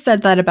 I could have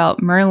said that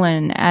about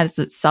Merlin as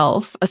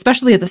itself,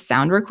 especially the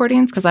sound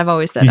recordings, because I've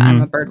always said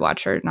I'm a bird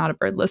watcher, not a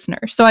bird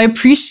listener. So I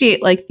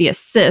appreciate the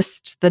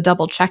assist, the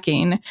double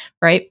checking,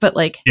 right? But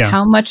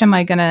how much am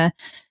I going to,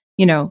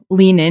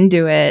 lean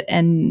into it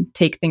and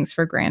take things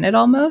for granted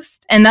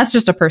almost? And that's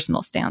just a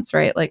personal stance,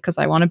 right? Because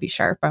I want to be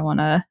sharp. I want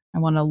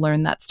to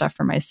learn that stuff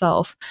for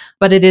myself.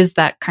 But it is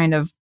that kind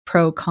of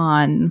pro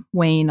con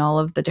weighing all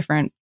of the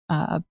different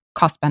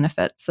cost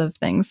benefits of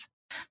things.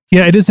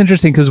 Yeah, it is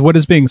interesting because what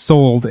is being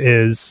sold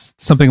is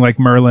something like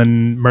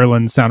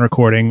Merlin sound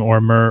recording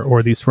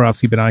or these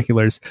Swarovski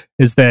binoculars,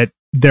 is that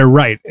they're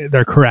right,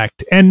 they're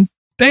correct. And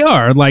they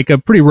are like a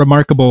pretty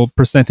remarkable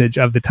percentage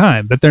of the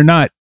time, but they're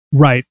not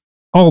right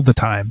all the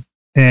time.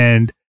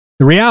 And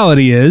the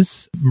reality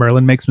is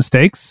Merlin makes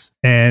mistakes,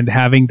 and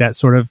having that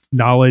sort of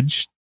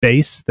knowledge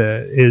base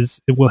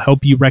it will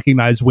help you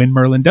recognize when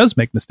Merlin does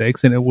make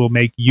mistakes, and it will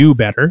make you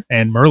better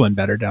and Merlin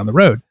better down the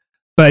road.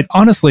 But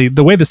honestly,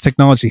 the way this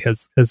technology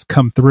has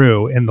come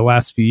through in the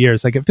last few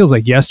years, like it feels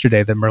like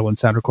yesterday that Merlin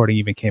sound recording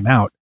even came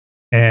out,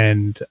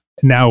 and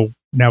now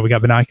we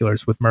got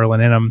binoculars with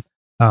Merlin in them.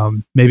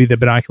 Maybe the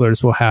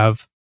binoculars will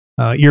have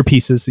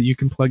earpieces that you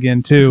can plug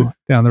in too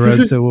down the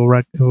road, so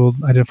we'll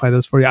identify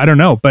those for you. I don't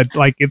know, but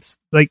like it's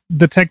like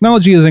the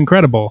technology is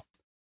incredible,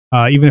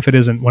 even if it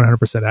isn't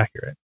 100%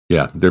 accurate.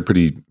 Yeah, they're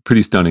pretty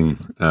stunning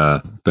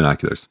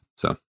binoculars.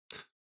 So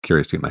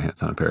curious to get my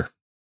hands on a pair.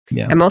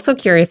 Yeah, I'm also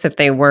curious if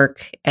they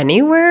work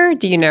anywhere.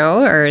 Do you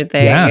know, or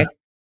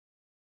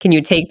can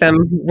you take them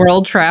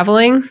world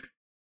traveling?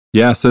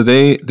 Yeah, so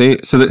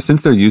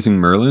since they're using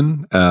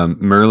Merlin,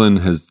 Merlin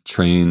has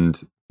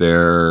trained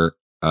their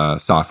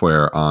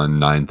software on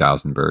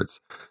 9,000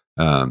 birds.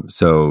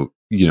 So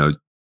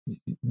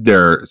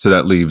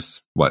that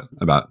leaves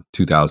about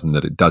 2,000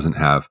 that it doesn't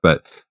have.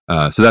 But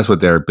so that's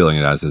what they're billing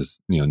it as, is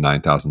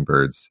 9,000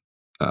 birds.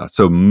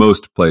 So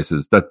most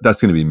places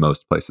that's going to be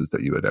most places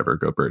that you would ever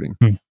go birding.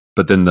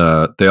 But then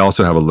they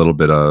also have a little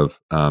bit of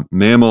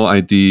mammal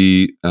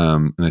ID,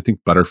 and I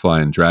think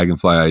butterfly and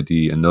dragonfly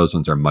ID, and those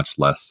ones are much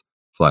less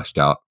fleshed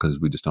out because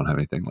we just don't have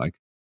anything like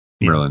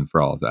Merlin for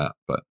all of that.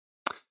 But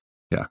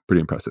yeah,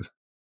 pretty impressive.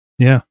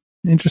 Yeah,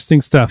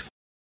 interesting stuff.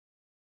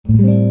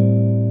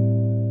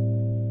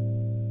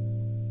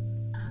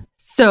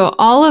 So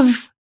all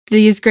of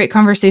these great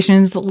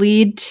conversations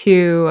lead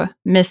to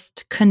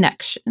missed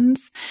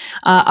connections.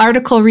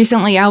 Article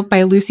recently out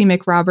by Lucy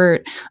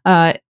McRobert.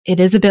 It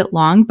is a bit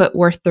long, but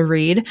worth the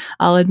read.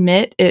 I'll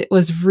admit it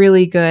was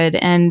really good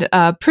and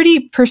a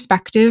pretty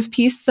perspective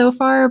piece so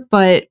far,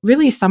 but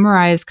really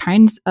summarized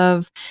kinds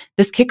of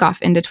this kickoff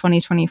into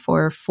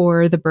 2024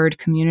 for the bird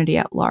community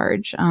at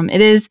large. It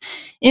is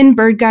in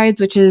Bird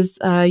Guides, which is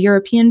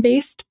European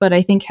based, but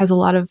I think has a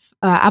lot of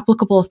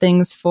applicable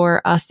things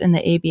for us in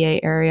the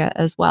ABA area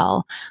as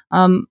well.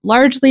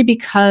 Largely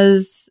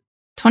because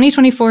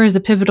 2024 is a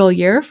pivotal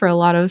year for a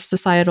lot of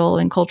societal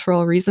and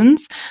cultural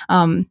reasons.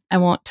 I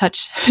won't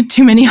touch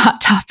too many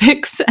hot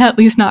topics, at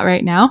least not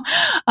right now.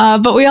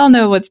 But we all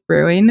know what's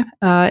brewing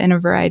in a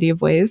variety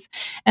of ways.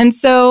 And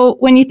so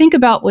when you think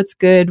about what's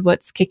good,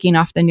 what's kicking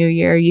off the new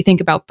year, you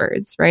think about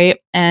birds, right?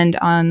 And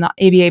on the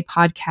ABA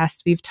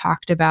podcast, we've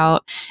talked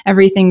about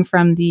everything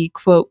from the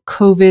quote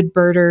COVID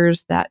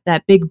birders, that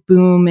big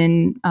boom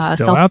in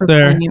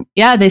self-proclaiming.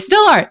 Yeah, they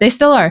still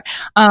are.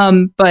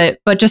 But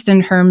just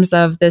in terms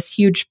of this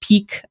huge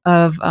peak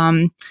of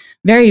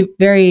very,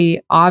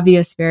 very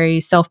obvious, very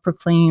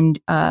self-proclaimed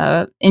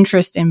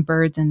interest in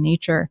birds and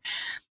nature.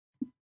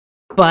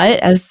 But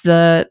as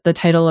the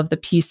title of the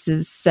piece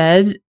is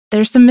said,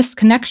 there's some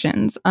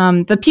misconnections.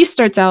 The piece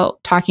starts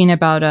out talking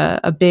about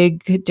a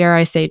big, dare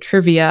I say,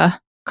 trivia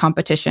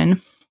competition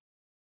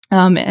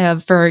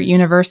for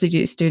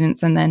university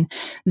students, and then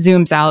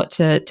zooms out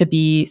to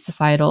be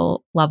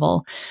societal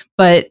level.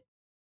 But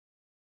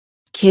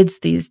kids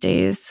these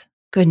days,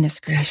 goodness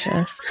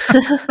gracious.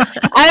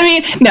 I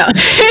mean, no.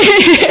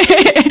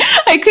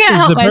 I can't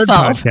help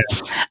myself.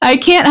 I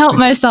can't help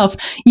myself.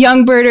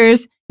 Young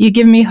birders, you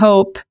give me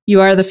hope.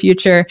 You are the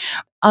future.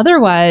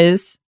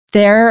 Otherwise,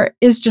 there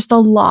is just a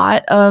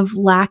lot of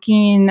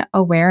lacking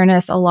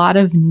awareness, a lot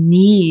of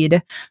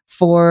need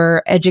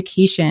for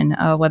education,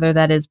 whether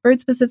that is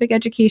bird-specific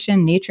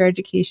education, nature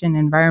education,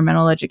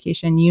 environmental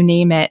education, you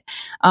name it.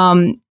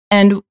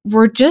 And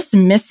we're just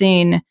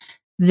missing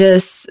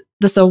this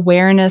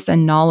awareness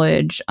and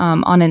knowledge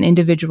on an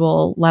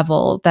individual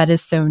level that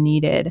is so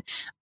needed.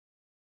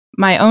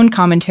 My own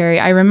commentary,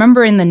 I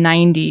remember in the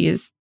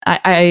 90s,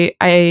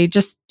 I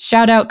just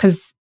shout out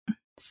because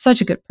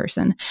such a good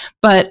person.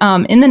 But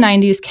in the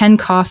 90s, Ken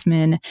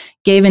Kaufman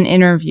gave an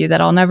interview that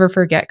I'll never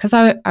forget because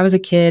I was a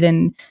kid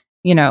and,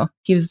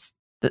 he was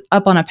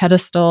up on a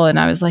pedestal and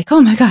I was like,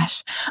 oh my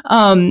gosh.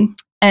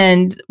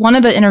 And one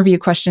of the interview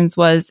questions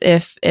was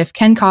if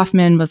Ken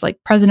Kaufman was like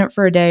president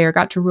for a day or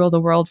got to rule the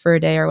world for a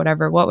day or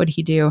whatever, what would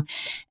he do?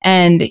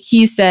 And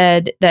he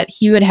said that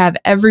he would have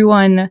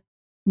everyone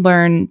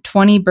learn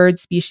 20 bird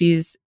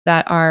species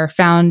that are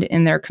found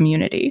in their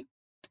community.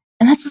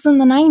 And this was in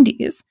the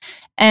 90s.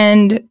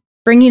 And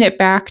bringing it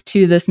back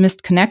to this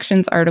Missed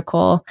Connections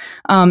article,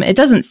 it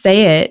doesn't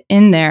say it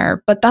in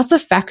there, but that's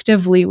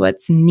effectively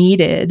what's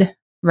needed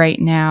right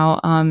now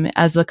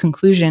as the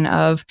conclusion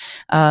of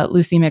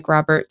Lucy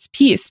McRobert's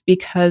piece,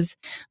 because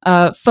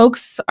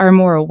folks are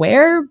more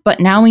aware,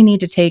 but now we need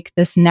to take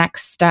this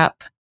next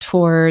step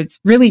towards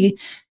really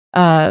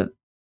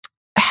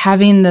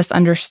having this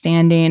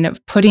understanding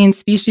of putting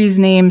species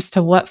names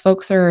to what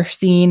folks are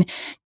seeing,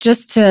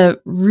 just to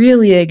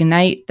really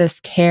ignite this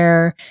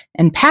care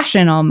and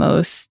passion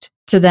almost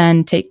to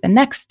then take the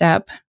next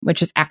step,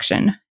 which is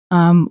action.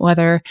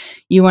 Whether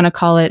you want to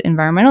call it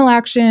environmental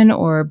action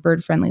or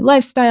bird-friendly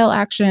lifestyle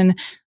action,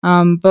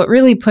 but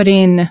really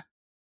putting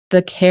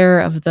the care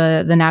of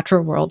the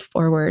natural world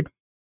forward.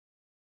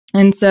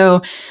 And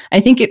so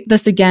I think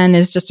this, again,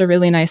 is just a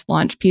really nice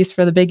launch piece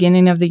for the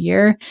beginning of the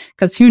year,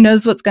 because who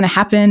knows what's going to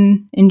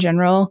happen in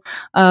general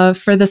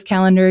for this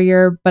calendar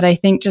year. But I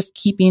think just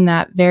keeping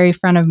that very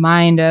front of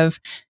mind of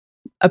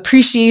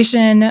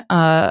appreciation,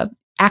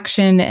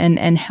 action,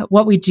 and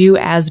what we do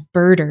as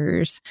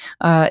birders,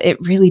 it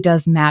really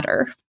does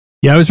matter.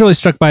 Yeah, I was really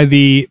struck by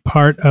the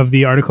part of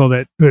the article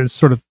that was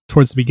sort of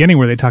towards the beginning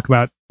where they talk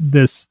about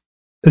this.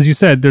 As you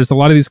said, there's a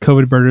lot of these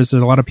COVID birders.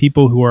 There's a lot of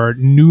people who are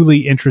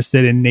newly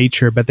interested in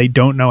nature, but they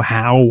don't know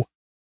how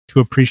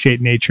to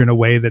appreciate nature in a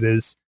way that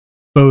is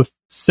both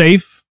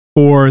safe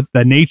for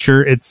the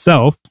nature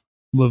itself.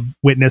 We'll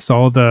witness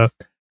all the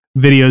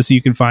videos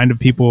you can find of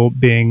people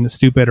being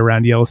stupid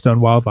around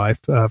Yellowstone wildlife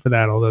for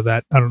that, although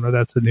that, I don't know,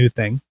 that's a new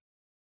thing.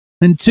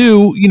 And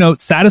two,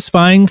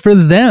 satisfying for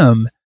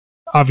them.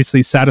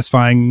 Obviously,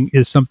 satisfying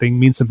means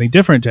something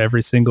different to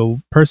every single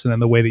person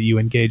in the way that you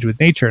engage with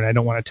nature. And I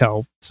don't want to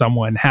tell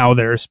someone how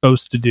they're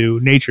supposed to do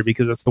nature,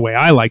 because that's the way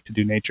I like to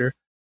do nature.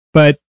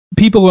 But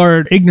people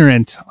are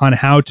ignorant on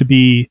how to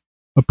be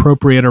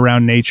appropriate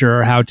around nature,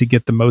 or how to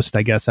get the most,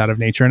 I guess, out of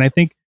nature. And I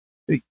think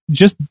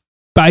just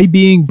by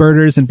being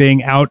birders and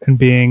being out and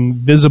being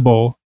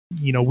visible,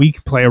 we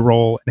can play a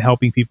role in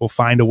helping people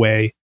find a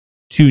way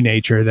to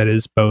nature that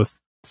is both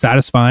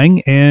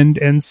satisfying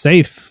and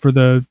safe for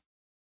the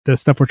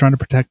stuff we're trying to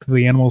protect,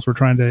 the animals we're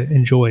trying to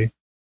enjoy.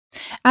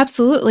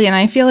 Absolutely. And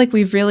I feel like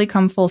we've really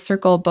come full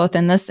circle, both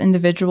in this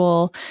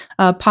individual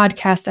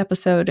podcast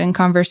episode and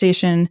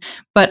conversation,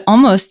 but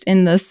almost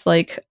in this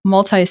like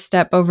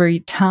multi-step over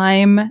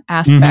time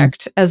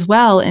aspect as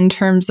well, in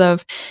terms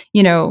of,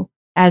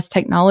 as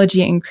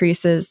technology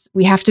increases,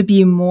 we have to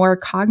be more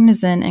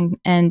cognizant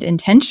and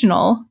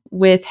intentional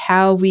with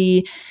how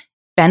we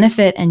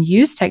benefit and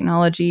use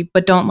technology,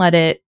 but don't let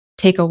it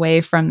take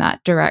away from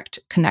that direct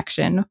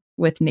connection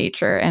with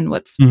nature and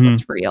what's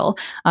real.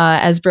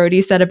 As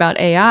Brody said about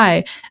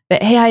AI,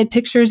 the AI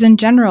pictures in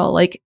general,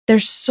 like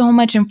there's so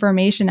much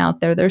information out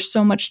there. There's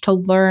so much to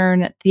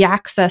learn. The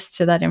access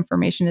to that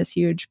information is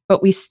huge,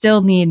 but we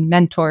still need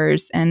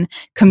mentors and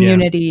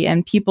community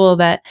and people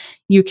that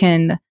you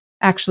can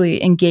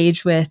actually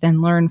engage with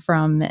and learn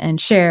from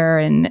and share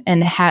and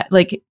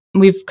like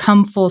we've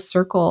come full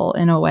circle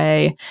in a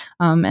way.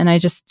 And I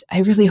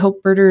really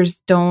hope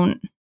birders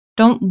don't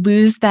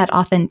lose that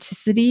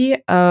authenticity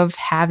of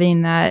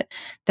having that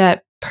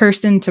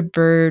person to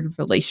bird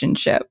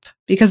relationship,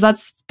 because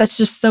that's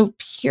just so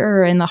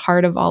pure in the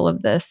heart of all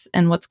of this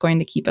and what's going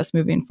to keep us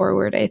moving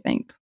forward, I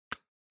think.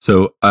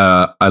 So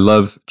I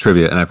love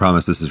trivia, and I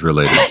promise this is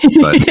related,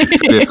 but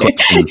trivia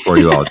question for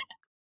you all.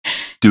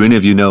 Do any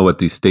of you know what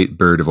the state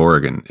bird of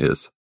Oregon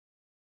is?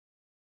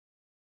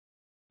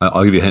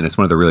 I'll give you a hint. It's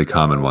one of the really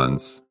common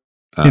ones.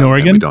 In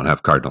Oregon? We don't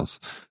have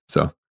cardinals.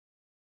 So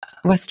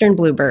Western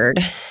bluebird.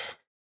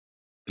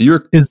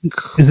 Is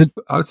it?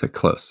 I would say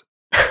close.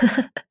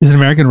 Is it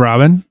American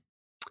robin?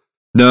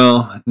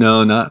 No,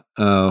 not.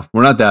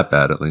 We're not that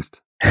bad, at least.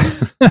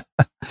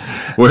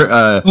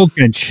 We're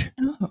goldfinch.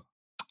 Oh.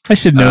 I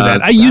should know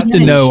that. I used to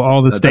know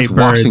all the state birds.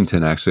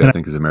 Washington, actually, I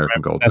think, is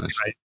American goldfinch. That's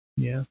right.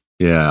 Yeah.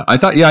 Yeah, I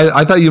thought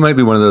you might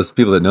be one of those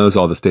people that knows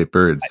all the state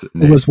birds.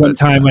 It was one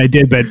time I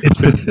did, but it's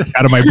been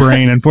out of my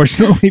brain,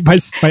 unfortunately, by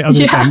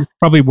other things,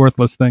 probably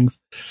worthless things.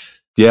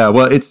 Yeah,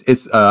 well,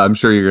 it's. I'm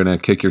sure you're gonna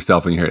kick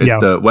yourself when you hear it.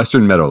 It's the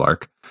Western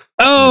meadowlark.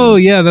 Oh,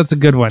 yeah, that's a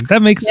good one.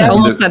 That makes sense. I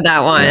almost said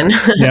that one.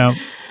 Yeah.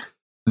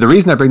 The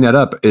reason I bring that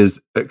up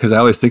is because I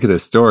always think of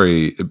this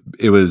story.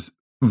 It was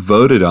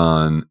voted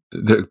on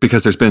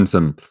because there's been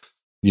some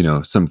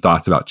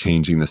thoughts about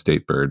changing the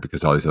state bird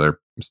because all these other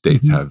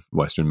states have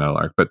Western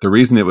meadowlark. But the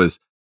reason it was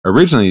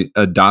originally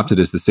adopted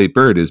as the state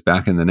bird is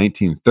back in the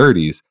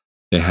 1930s.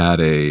 They had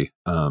a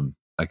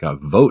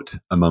vote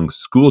among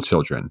school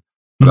children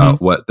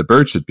about what the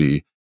bird should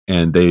be,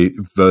 and they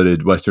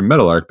voted Western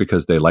meadowlark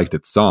because they liked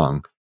its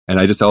song. And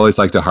I just always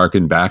like to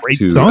harken back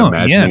to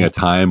imagining a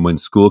time when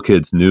school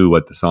kids knew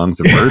what the songs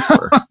of birds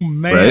were. Oh,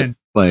 man. Right?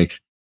 Like,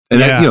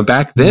 and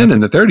back then in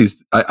the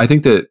 30s, I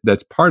think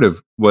that's part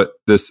of what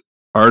this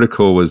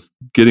article was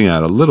getting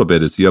at a little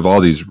bit is you have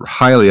all these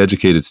highly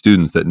educated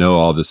students that know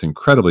all this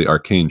incredibly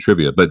arcane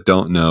trivia, but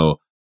don't know,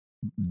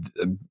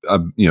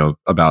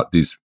 about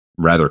these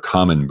rather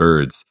common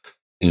birds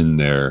in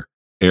their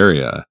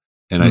area.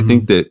 And I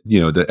think that,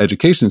 the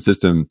education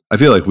system, I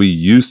feel like we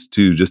used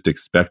to just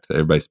expect that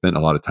everybody spent a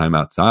lot of time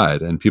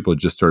outside and people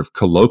just sort of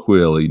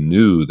colloquially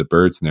knew the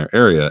birds in their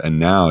area. And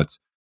now it's,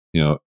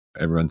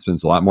 everyone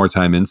spends a lot more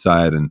time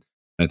inside. And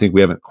I think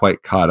we haven't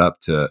quite caught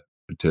up to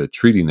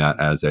treating that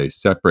as a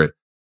separate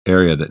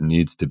area that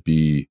needs to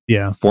be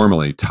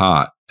formally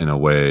taught in a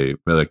way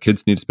where the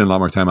kids need to spend a lot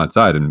more time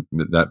outside. And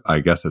that, I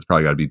guess that's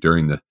probably got to be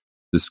during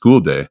the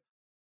school day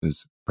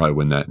is probably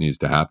when that needs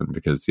to happen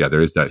because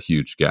there is that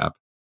huge gap.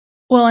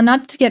 Well, and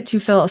not to get too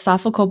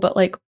philosophical, but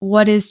like,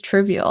 what is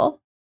trivial?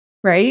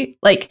 right?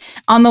 Like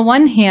on the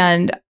one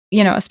hand,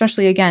 you know,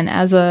 especially again,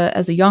 as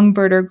a young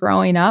birder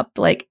growing up,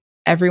 like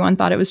everyone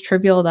thought it was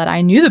trivial that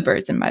I knew the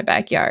birds in my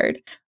backyard.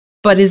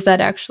 But is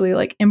that actually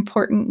like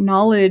important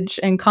knowledge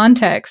and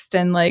context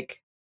and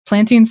like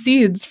planting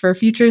seeds for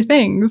future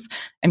things?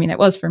 I mean, it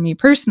was for me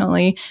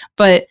personally,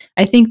 but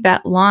I think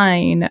that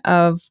line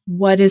of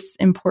what is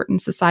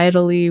important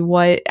societally,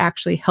 what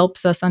actually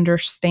helps us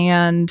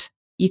understand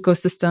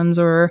ecosystems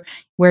or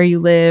where you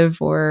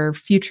live or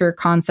future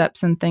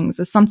concepts and things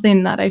is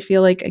something that I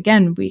feel like,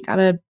 again, we got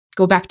to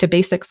go back to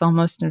basics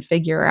almost and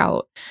figure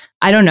out.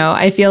 I don't know.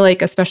 I feel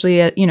like,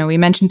 especially, you know, we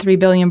mentioned 3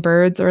 billion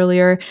birds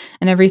earlier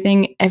and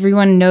everything.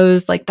 Everyone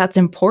knows like that's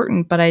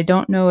important, but I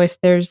don't know if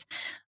there's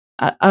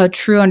a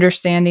true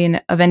understanding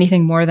of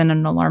anything more than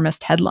an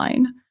alarmist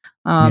headline.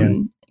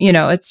 You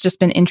know, it's just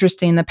been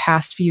interesting the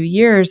past few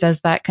years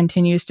as that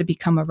continues to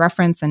become a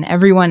reference and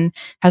everyone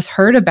has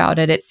heard about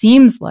it. It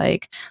seems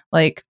like,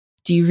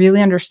 do you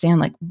really understand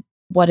like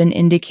what an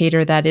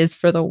indicator that is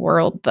for the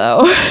world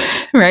though?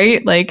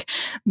 Right? Like,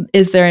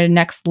 is there a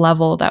next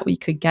level that we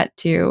could get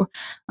to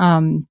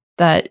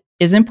that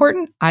is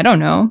important? I don't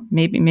know.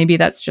 Maybe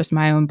that's just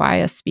my own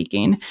bias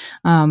speaking.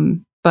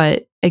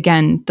 But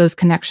again, those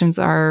connections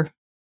are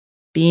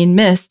being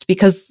missed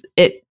because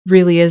it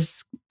really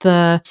is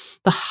the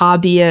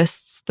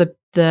hobbyists,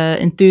 the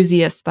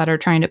enthusiasts that are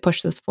trying to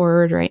push this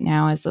forward right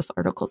now, as this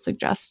article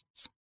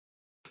suggests.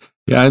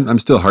 Yeah, I'm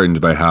still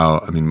heartened by how,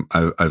 I mean,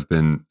 I've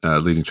been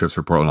leading trips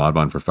for Portland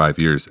Audubon for 5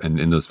 years. And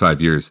in those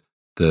 5 years,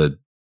 the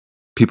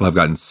people have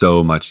gotten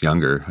so much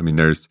younger. I mean,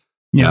 there's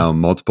now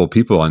multiple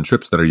people on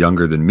trips that are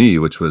younger than me,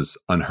 which was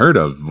unheard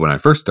of when I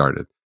first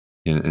started.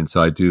 And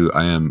so I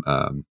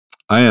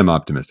am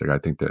optimistic. I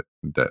think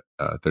that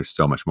there's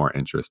so much more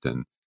interest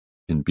in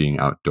being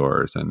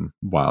outdoors and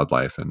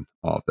wildlife and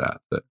all of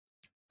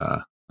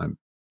that,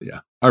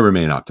 I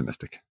remain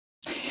optimistic.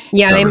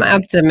 Yeah, I'm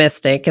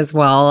optimistic as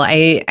well.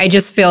 I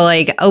just feel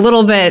like a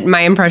little bit, my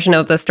impression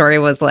of the story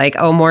was like,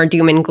 oh, more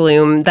doom and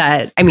gloom.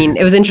 That, I mean,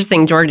 it was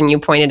interesting, Jordan, you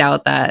pointed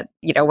out that,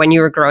 you know, when you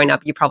were growing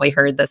up, you probably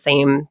heard the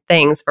same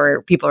things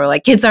where people are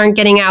like, kids aren't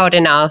getting out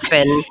enough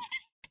and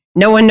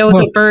no one knows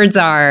what birds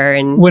are.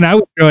 And when I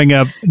was growing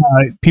up,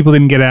 people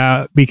didn't get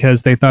out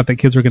because they thought that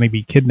kids were going to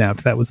be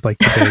kidnapped. That was like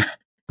the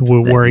big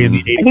worry in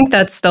the 80s. I think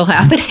that's still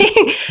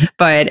happening,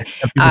 but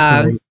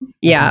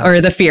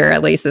or the fear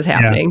at least is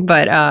happening.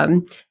 But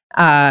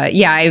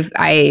I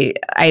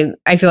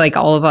feel like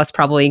all of us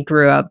probably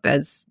grew up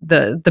as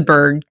the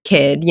bird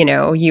kid. You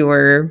know, you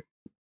were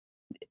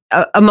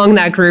among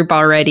that group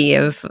already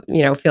of,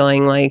 you know,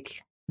 feeling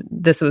like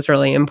this was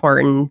really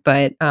important.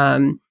 But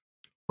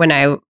when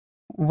I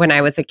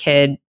was a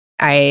kid,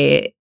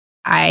 I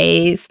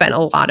spent a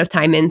lot of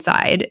time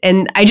inside,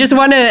 and I just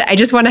want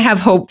to have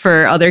hope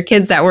for other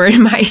kids that were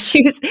in my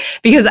shoes,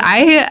 because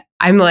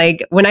I'm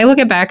like, when I look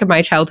back at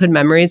my childhood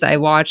memories, I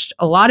watched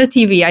a lot of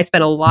TV, I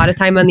spent a lot of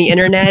time on the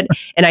internet,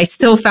 and I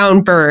still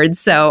found birds.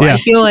 So I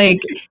feel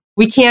like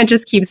we can't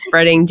just keep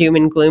spreading doom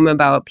and gloom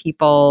about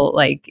people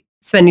like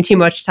spending too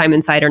much time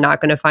inside or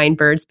not going to find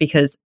birds,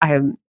 because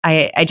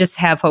I just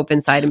have hope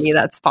inside of me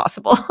that's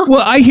possible.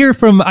 Well, I hear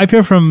from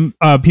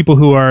people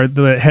who are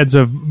the heads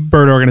of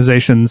bird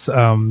organizations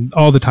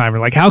all the time. Are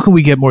like, how can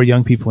we get more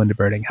young people into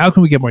birding? How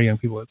can we get more young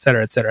people, et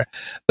cetera, et cetera?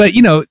 But,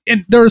 you know,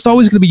 and there's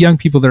always going to be young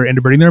people that are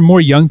into birding. There are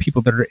more young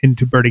people that are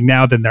into birding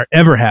now than there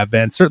ever have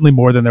been, certainly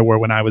more than there were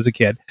when I was a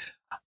kid.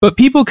 But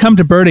people come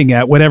to birding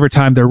at whatever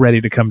time they're ready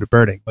to come to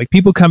birding. Like,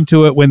 people come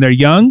to it when they're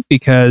young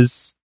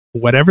because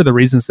whatever the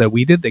reasons that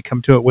we did, they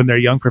come to it when they're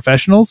young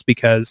professionals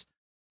because,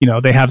 you know,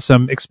 they have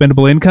some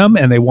expendable income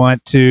and they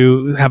want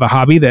to have a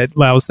hobby that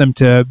allows them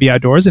to be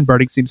outdoors, and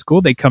birding seems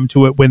cool. They come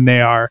to it when they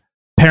are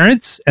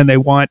parents and they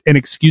want an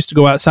excuse to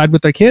go outside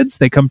with their kids.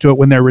 They come to it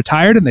when they're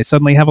retired and they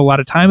suddenly have a lot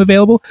of time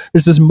available.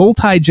 There's this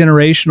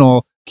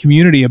multi-generational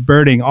community of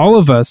birding. All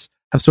of us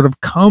have sort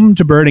of come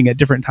to birding at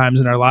different times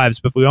in our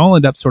lives, but we all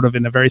end up sort of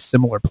in a very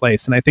similar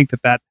place. And I think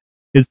that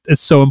is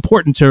so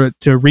important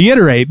to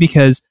reiterate,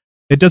 because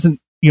it doesn't,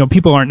 you know,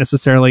 people aren't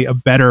necessarily a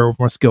better or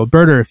more skilled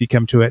birder if you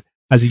come to it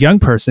as a young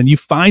person. You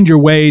find your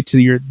way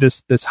to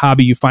this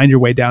hobby. You find your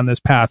way down this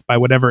path by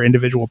whatever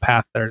individual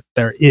path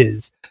there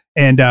is.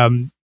 And,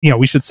 you know,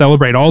 we should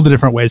celebrate all the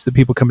different ways that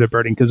people come to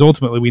birding, because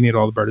ultimately we need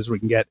all the birders we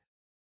can get.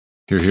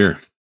 Hear, hear.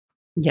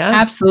 Yeah,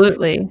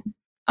 absolutely.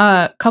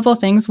 Couple of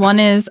things. One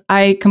is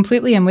I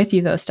completely am with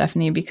you though,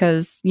 Stephanie,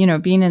 because, you know,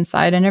 being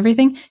inside and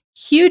everything,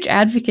 huge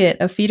advocate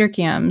of feeder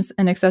cams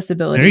and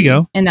accessibility. There you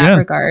go. In that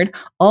regard.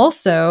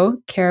 Also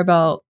care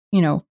about,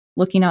 you know,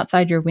 looking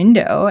outside your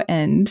window,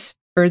 and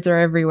birds are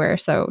everywhere.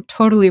 So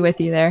totally with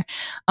you there.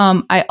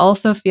 I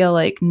also feel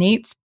like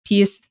Nate's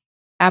piece,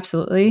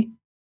 absolutely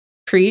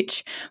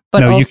preach,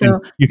 but no,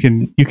 also you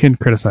can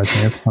criticize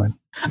me. That's fine.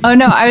 Oh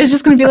no, I was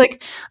just going to be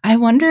like, I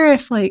wonder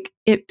if like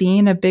it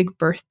being a big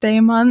birthday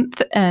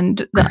month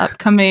and the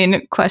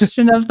upcoming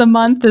question of the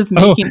month is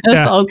making us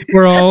all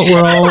we're all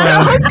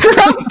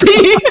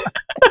grumpy.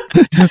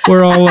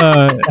 We're all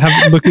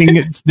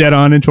looking dead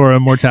on into our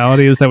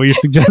immortality. Is that what you're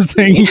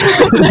suggesting?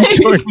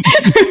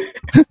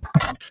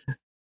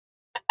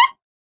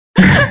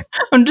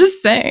 I'm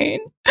just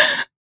saying.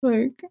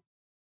 Like,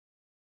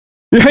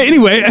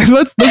 anyway,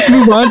 let's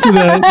move on to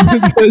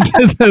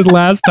the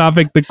last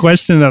topic, the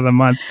question of the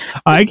month.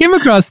 I came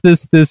across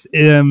this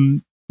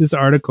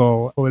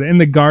article in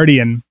the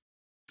Guardian,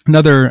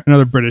 another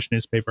British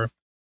newspaper,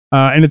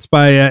 and it's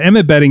by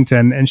Emma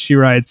Beddington, and she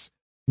writes,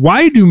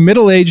 "Why do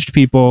middle-aged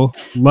people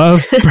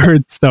love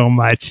birds so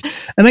much?"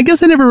 And I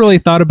guess I never really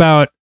thought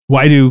about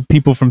why do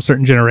people from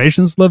certain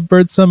generations love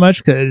birds so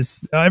much,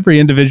 because every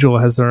individual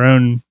has their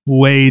own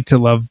way to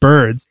love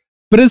birds.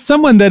 But as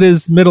someone that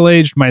is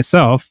middle-aged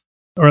myself,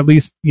 or at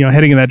least,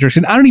 heading in that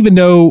direction, I don't even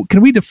know,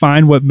 can we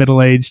define what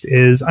middle-aged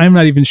is? I'm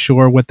not even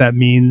sure what that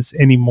means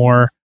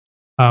anymore.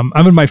 I'm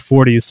in my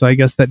 40s, so I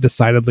guess that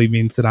decidedly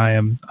means that I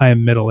am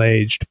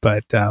middle-aged,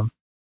 but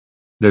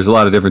there's a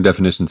lot of different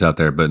definitions out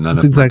there, but none of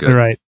them exactly are good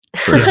right.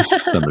 For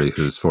somebody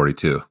who's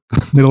 42.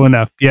 Middle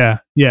enough. Yeah.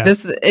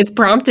 It's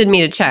prompted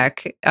me to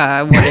check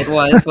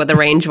what the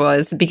range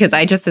was, because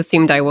I just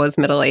assumed I was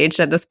middle-aged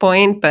at this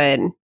point, but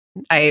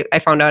I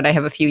found out I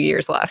have a few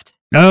years left.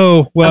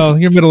 Oh, well,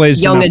 you're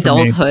middle-aged. Young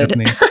adulthood.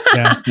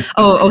 Yeah.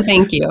 Oh,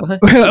 thank you.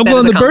 Well,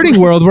 in the birding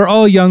world, we're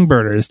all young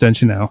birders,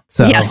 don't you know?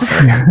 So, yes,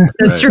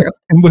 that's true.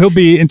 And we'll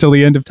be until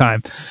the end of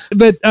time.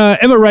 But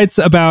Emma writes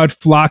about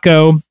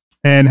Flaco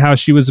and how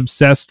she was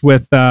obsessed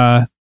with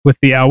the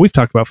owl. We've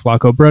talked about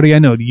Flaco. Brody, I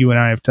know you and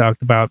I have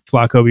talked about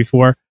Flaco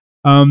before.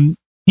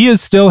 He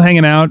is still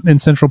hanging out in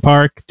Central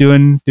Park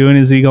doing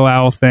his eagle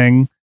owl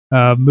thing,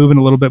 moving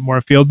a little bit more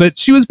afield. But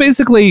she was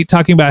basically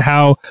talking about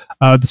how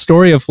the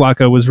story of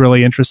Flaco was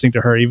really interesting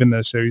to her, even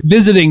though she was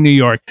visiting New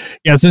York.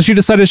 Yeah, so she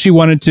decided she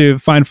wanted to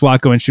find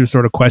Flaco, and she was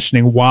sort of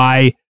questioning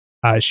why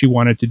she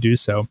wanted to do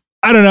so.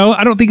 I don't know.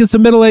 I don't think it's a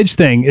middle-aged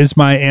thing, is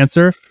my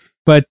answer.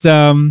 But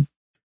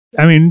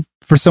I mean,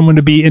 for someone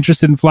to be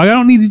interested in Flaco,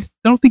 I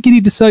don't think you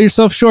need to sell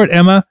yourself short,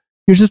 Emma.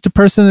 You're just a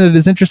person that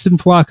is interested in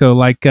Flaco,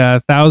 like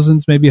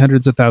thousands, maybe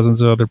hundreds of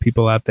thousands of other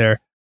people out there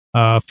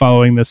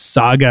following this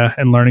saga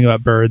and learning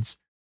about birds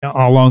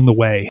along the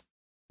way.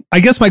 I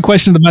guess my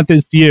question of the month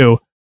is to you: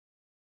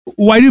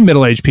 why do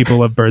middle-aged people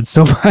love birds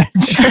so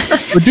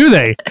much? Or do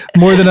they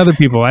more than other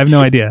people? I have no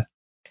idea.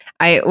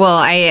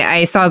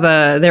 I saw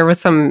there was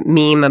some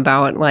meme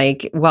about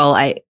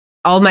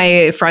all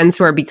my friends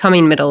who are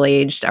becoming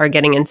middle-aged are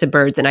getting into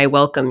birds, and I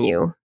welcome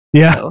you.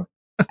 Yeah. So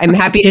I'm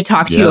happy to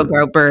talk to you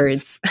about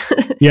birds.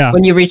 Yeah.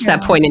 When you reach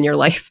that point in your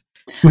life.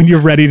 When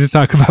you're ready to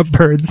talk about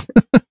birds.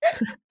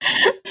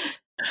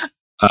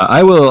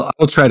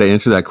 I'll try to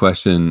answer that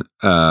question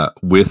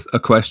with a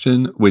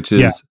question, which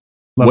is,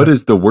 what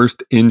is the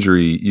worst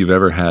injury you've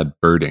ever had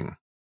birding?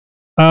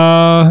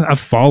 I've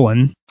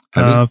fallen.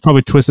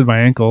 Probably twisted my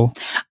ankle.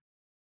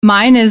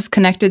 Mine is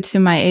connected to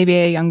my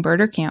ABA Young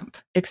Birder Camp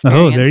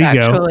experience, there you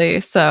actually. Go.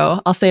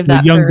 So I'll save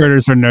that. Young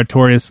birders are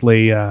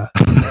notoriously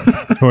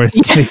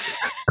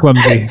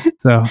clumsy.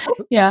 So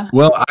yeah.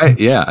 Well,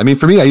 I mean,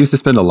 for me, I used to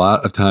spend a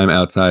lot of time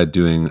outside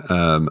doing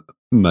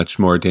much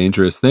more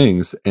dangerous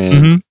things,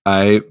 and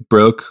I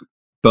broke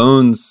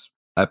bones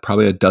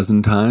probably a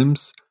dozen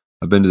times.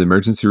 I've been to the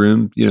emergency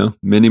room,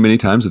 many, many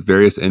times with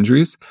various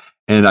injuries.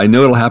 And I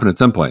know it'll happen at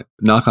some point.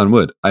 Knock on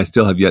wood. I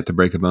still have yet to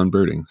break a bone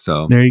birding.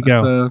 So there you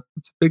go.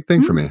 It's a big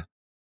thing for me.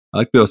 I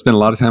like to be able to spend a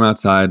lot of time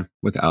outside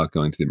without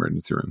going to the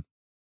emergency room.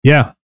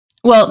 Yeah.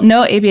 Well,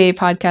 no ABA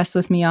podcast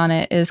with me on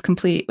it is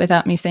complete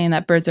without me saying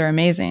that birds are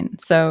amazing.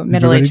 So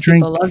middle-aged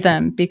people love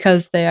them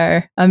because they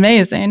are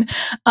amazing.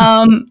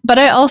 But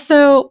I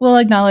also will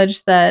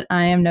acknowledge that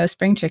I am no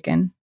spring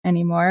chicken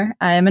anymore.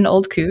 I am an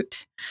old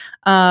coot.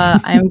 I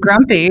am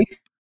grumpy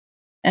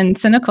and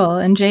cynical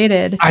and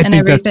jaded I and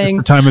think everything. That's just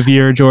the time of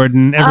year,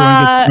 Jordan.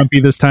 Everyone gets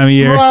grumpy this time of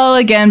year. Well,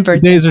 again,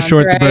 birthday days are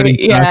short. Right? The birding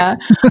sucks.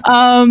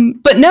 Yeah.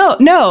 But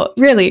no,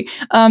 really.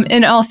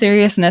 In all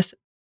seriousness,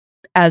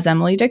 as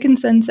Emily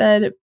Dickinson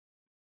said,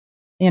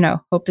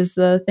 hope is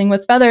the thing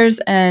with feathers,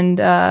 and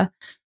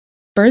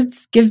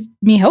birds give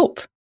me hope.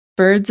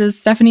 Birds, as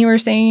Stephanie were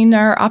saying,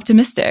 are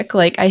optimistic.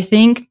 Like, I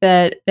think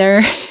that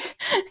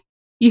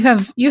you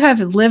have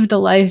lived a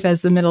life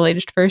as a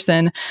middle-aged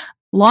person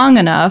long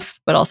enough,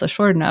 but also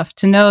short enough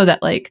to know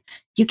that, like,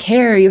 you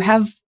care, you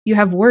have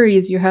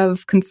worries, you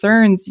have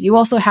concerns, you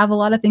also have a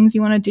lot of things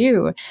you want to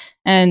do.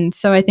 And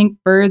so I think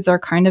birds are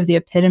kind of the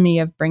epitome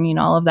of bringing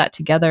all of that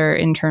together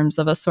in terms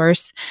of a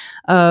source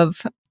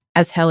of,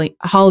 as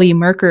Holly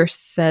Merker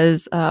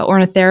says,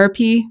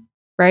 ornithotherapy,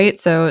 right?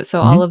 So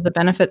all of the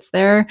benefits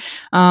there,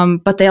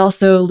 but they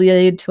also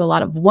lead to a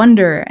lot of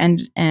wonder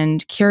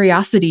and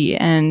curiosity,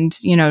 and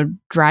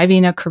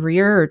driving a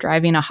career or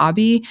driving a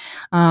hobby,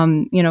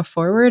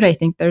 forward. I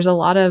think there's a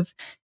lot of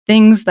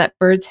things that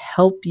birds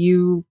help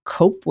you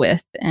cope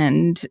with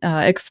and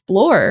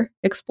explore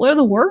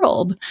the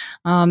world.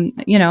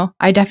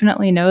 I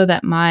definitely know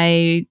that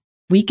my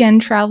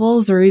weekend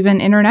travels or even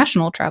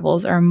international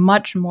travels are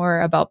much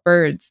more about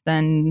birds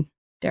than,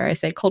 dare I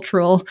say,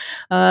 cultural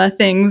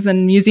things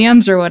and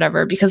museums or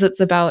whatever, because it's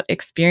about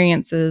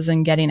experiences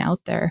and getting out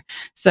there.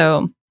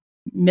 So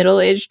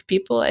middle-aged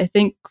people, I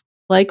think,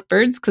 like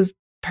birds because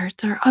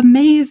birds are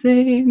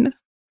amazing.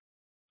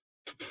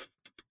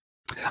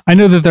 I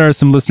know that there are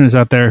some listeners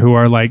out there who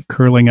are like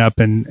curling up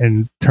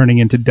and turning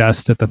into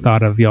dust at the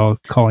thought of y'all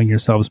calling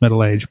yourselves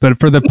middle-aged. But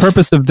for the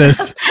purpose of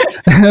this,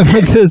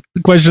 for this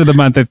question of the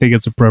month, I think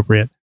it's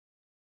appropriate.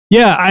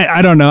 Yeah,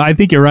 I don't know. I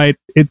think you're right.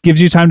 It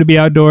gives you time to be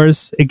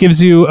outdoors. It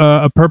gives you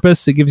a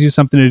purpose. It gives you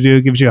something to do.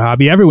 It gives you a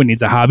hobby. Everyone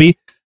needs a hobby.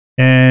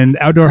 And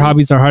outdoor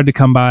hobbies are hard to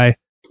come by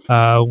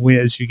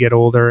as you get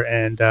older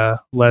and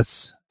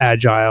less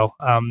agile.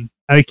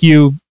 Like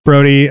you,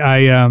 Brody,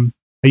 I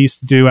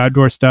used to do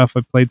outdoor stuff.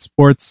 I played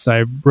sports.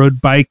 I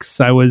rode bikes.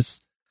 But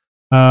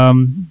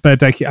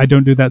I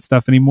don't do that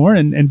stuff anymore.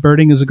 And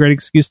birding is a great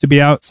excuse to be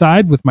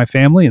outside with my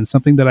family and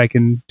something that I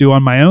can do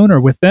on my own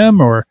or with them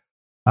or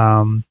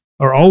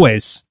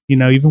always,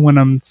 even when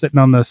I'm sitting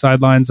on the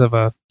sidelines of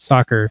a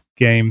soccer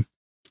game,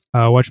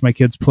 watch my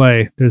kids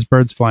play, there's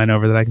birds flying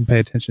over that I can pay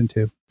attention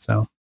to.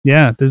 So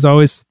yeah, there's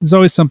always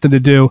something to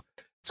do.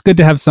 It's good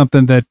to have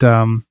something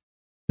that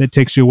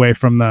takes you away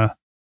from the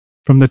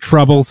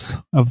troubles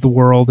of the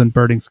world, and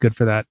birding's good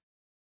for that.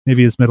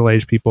 Maybe as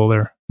middle-aged people,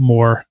 they're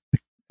more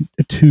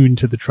attuned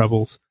to the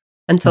troubles.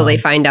 Until they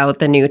find out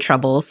the new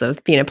troubles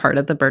of being a part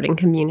of the birding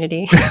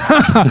community.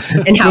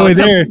 And how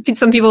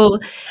some people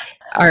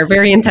are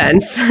very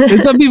intense.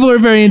 Some people are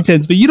very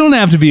intense, but you don't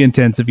have to be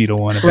intense if you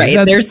don't want to be.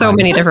 Right. There's so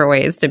many different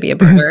ways to be a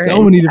birder.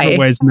 So many different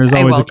ways, and there's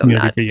always a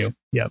community for you.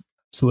 Yep,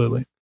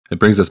 absolutely. It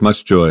brings us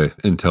much joy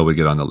until we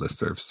get on the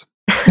listservs.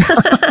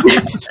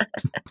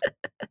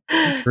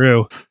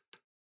 True.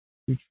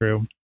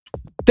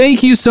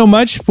 Thank you so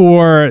much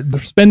for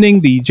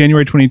spending the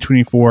January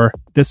 2024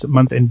 this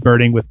month in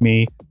birding with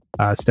me,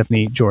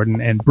 Stephanie,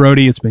 Jordan, and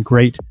Brody. It's been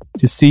great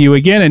to see you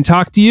again and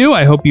talk to you.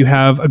 I hope you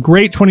have a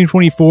great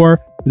 2024.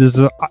 This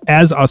is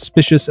as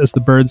auspicious as the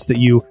birds that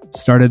you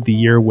started the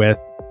year with.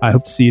 I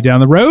hope to see you down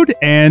the road.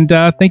 And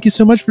thank you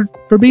so much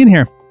for being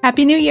here.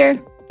 Happy New Year.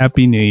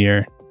 Happy New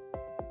Year.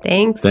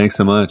 Thanks. Thanks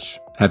so much.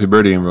 Happy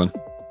birding, everyone.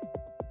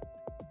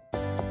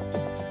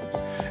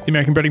 The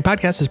American Birding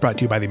Podcast is brought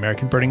to you by the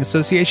American Birding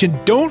Association.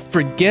 Don't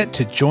forget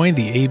to join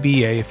the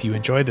ABA. If you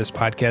enjoy this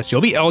podcast,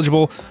 you'll be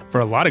eligible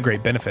for a lot of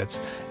great benefits,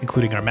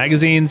 including our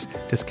magazines,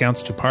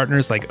 discounts to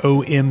partners like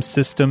OM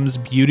Systems,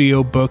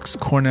 Buteo Books,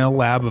 Cornell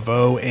Lab of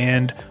O,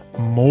 and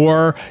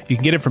more. You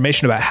can get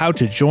information about how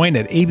to join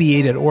at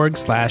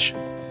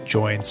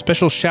aba.org/join.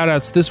 Special shout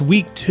outs this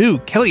week to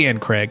Kellyanne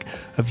Craig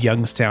of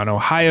Youngstown,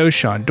 Ohio,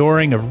 Sean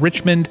Doring of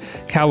Richmond,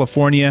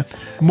 California,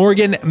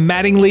 Morgan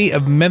Mattingly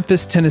of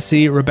Memphis,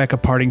 Tennessee, Rebecca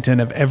Partington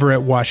of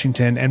Everett,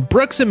 Washington, and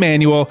Brooks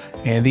Emanuel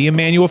and the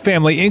Emanuel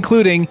family,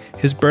 including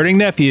his birding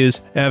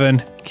nephews,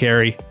 Evan,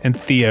 Carrie, and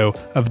Theo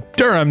of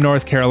Durham,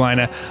 North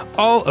Carolina,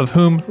 all of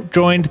whom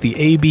joined the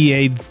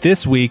ABA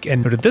this week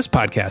and noted this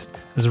podcast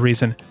as a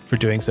reason for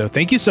doing so.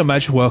 Thank you so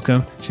much.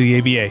 Welcome to the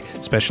ABA,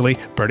 especially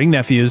birding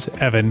nephews,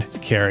 Evan,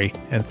 Carrie,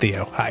 and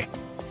Theo. Hi.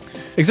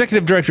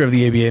 Executive Director of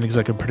the ABA and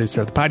Executive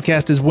Producer of the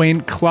podcast is Wayne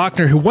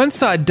Klockner, who once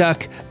saw a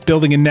duck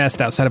building a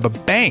nest outside of a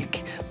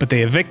bank, but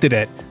they evicted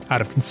it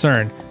out of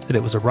concern that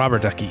it was a robber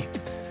ducky.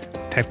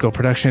 Technical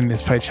production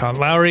is by Sean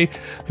Lowry,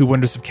 who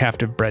wonders if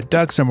captive bred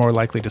ducks are more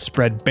likely to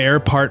spread bear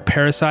part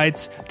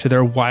parasites to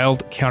their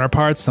wild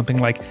counterparts, something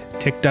like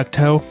tick duck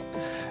toe.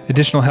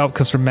 Additional help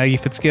comes from Maggie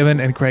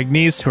Fitzgibbon and Craig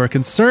Neese, who are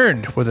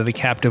concerned whether the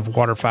captive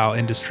waterfowl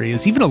industry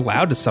is even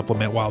allowed to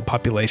supplement wild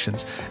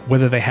populations,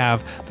 whether they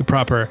have the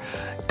proper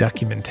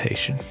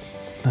documentation.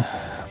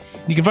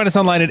 You can find us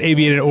online at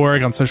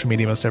aba.org, on social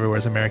media most everywhere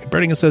as American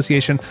Birding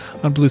Association.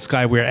 On Blue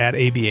Sky, we're at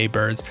ABA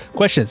Birds.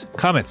 Questions,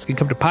 comments, can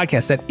come to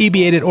podcast at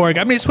aba.org.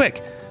 I'm Nate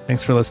Swick.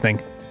 Thanks for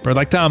listening. Bird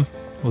like Tom.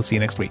 We'll see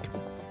you next week.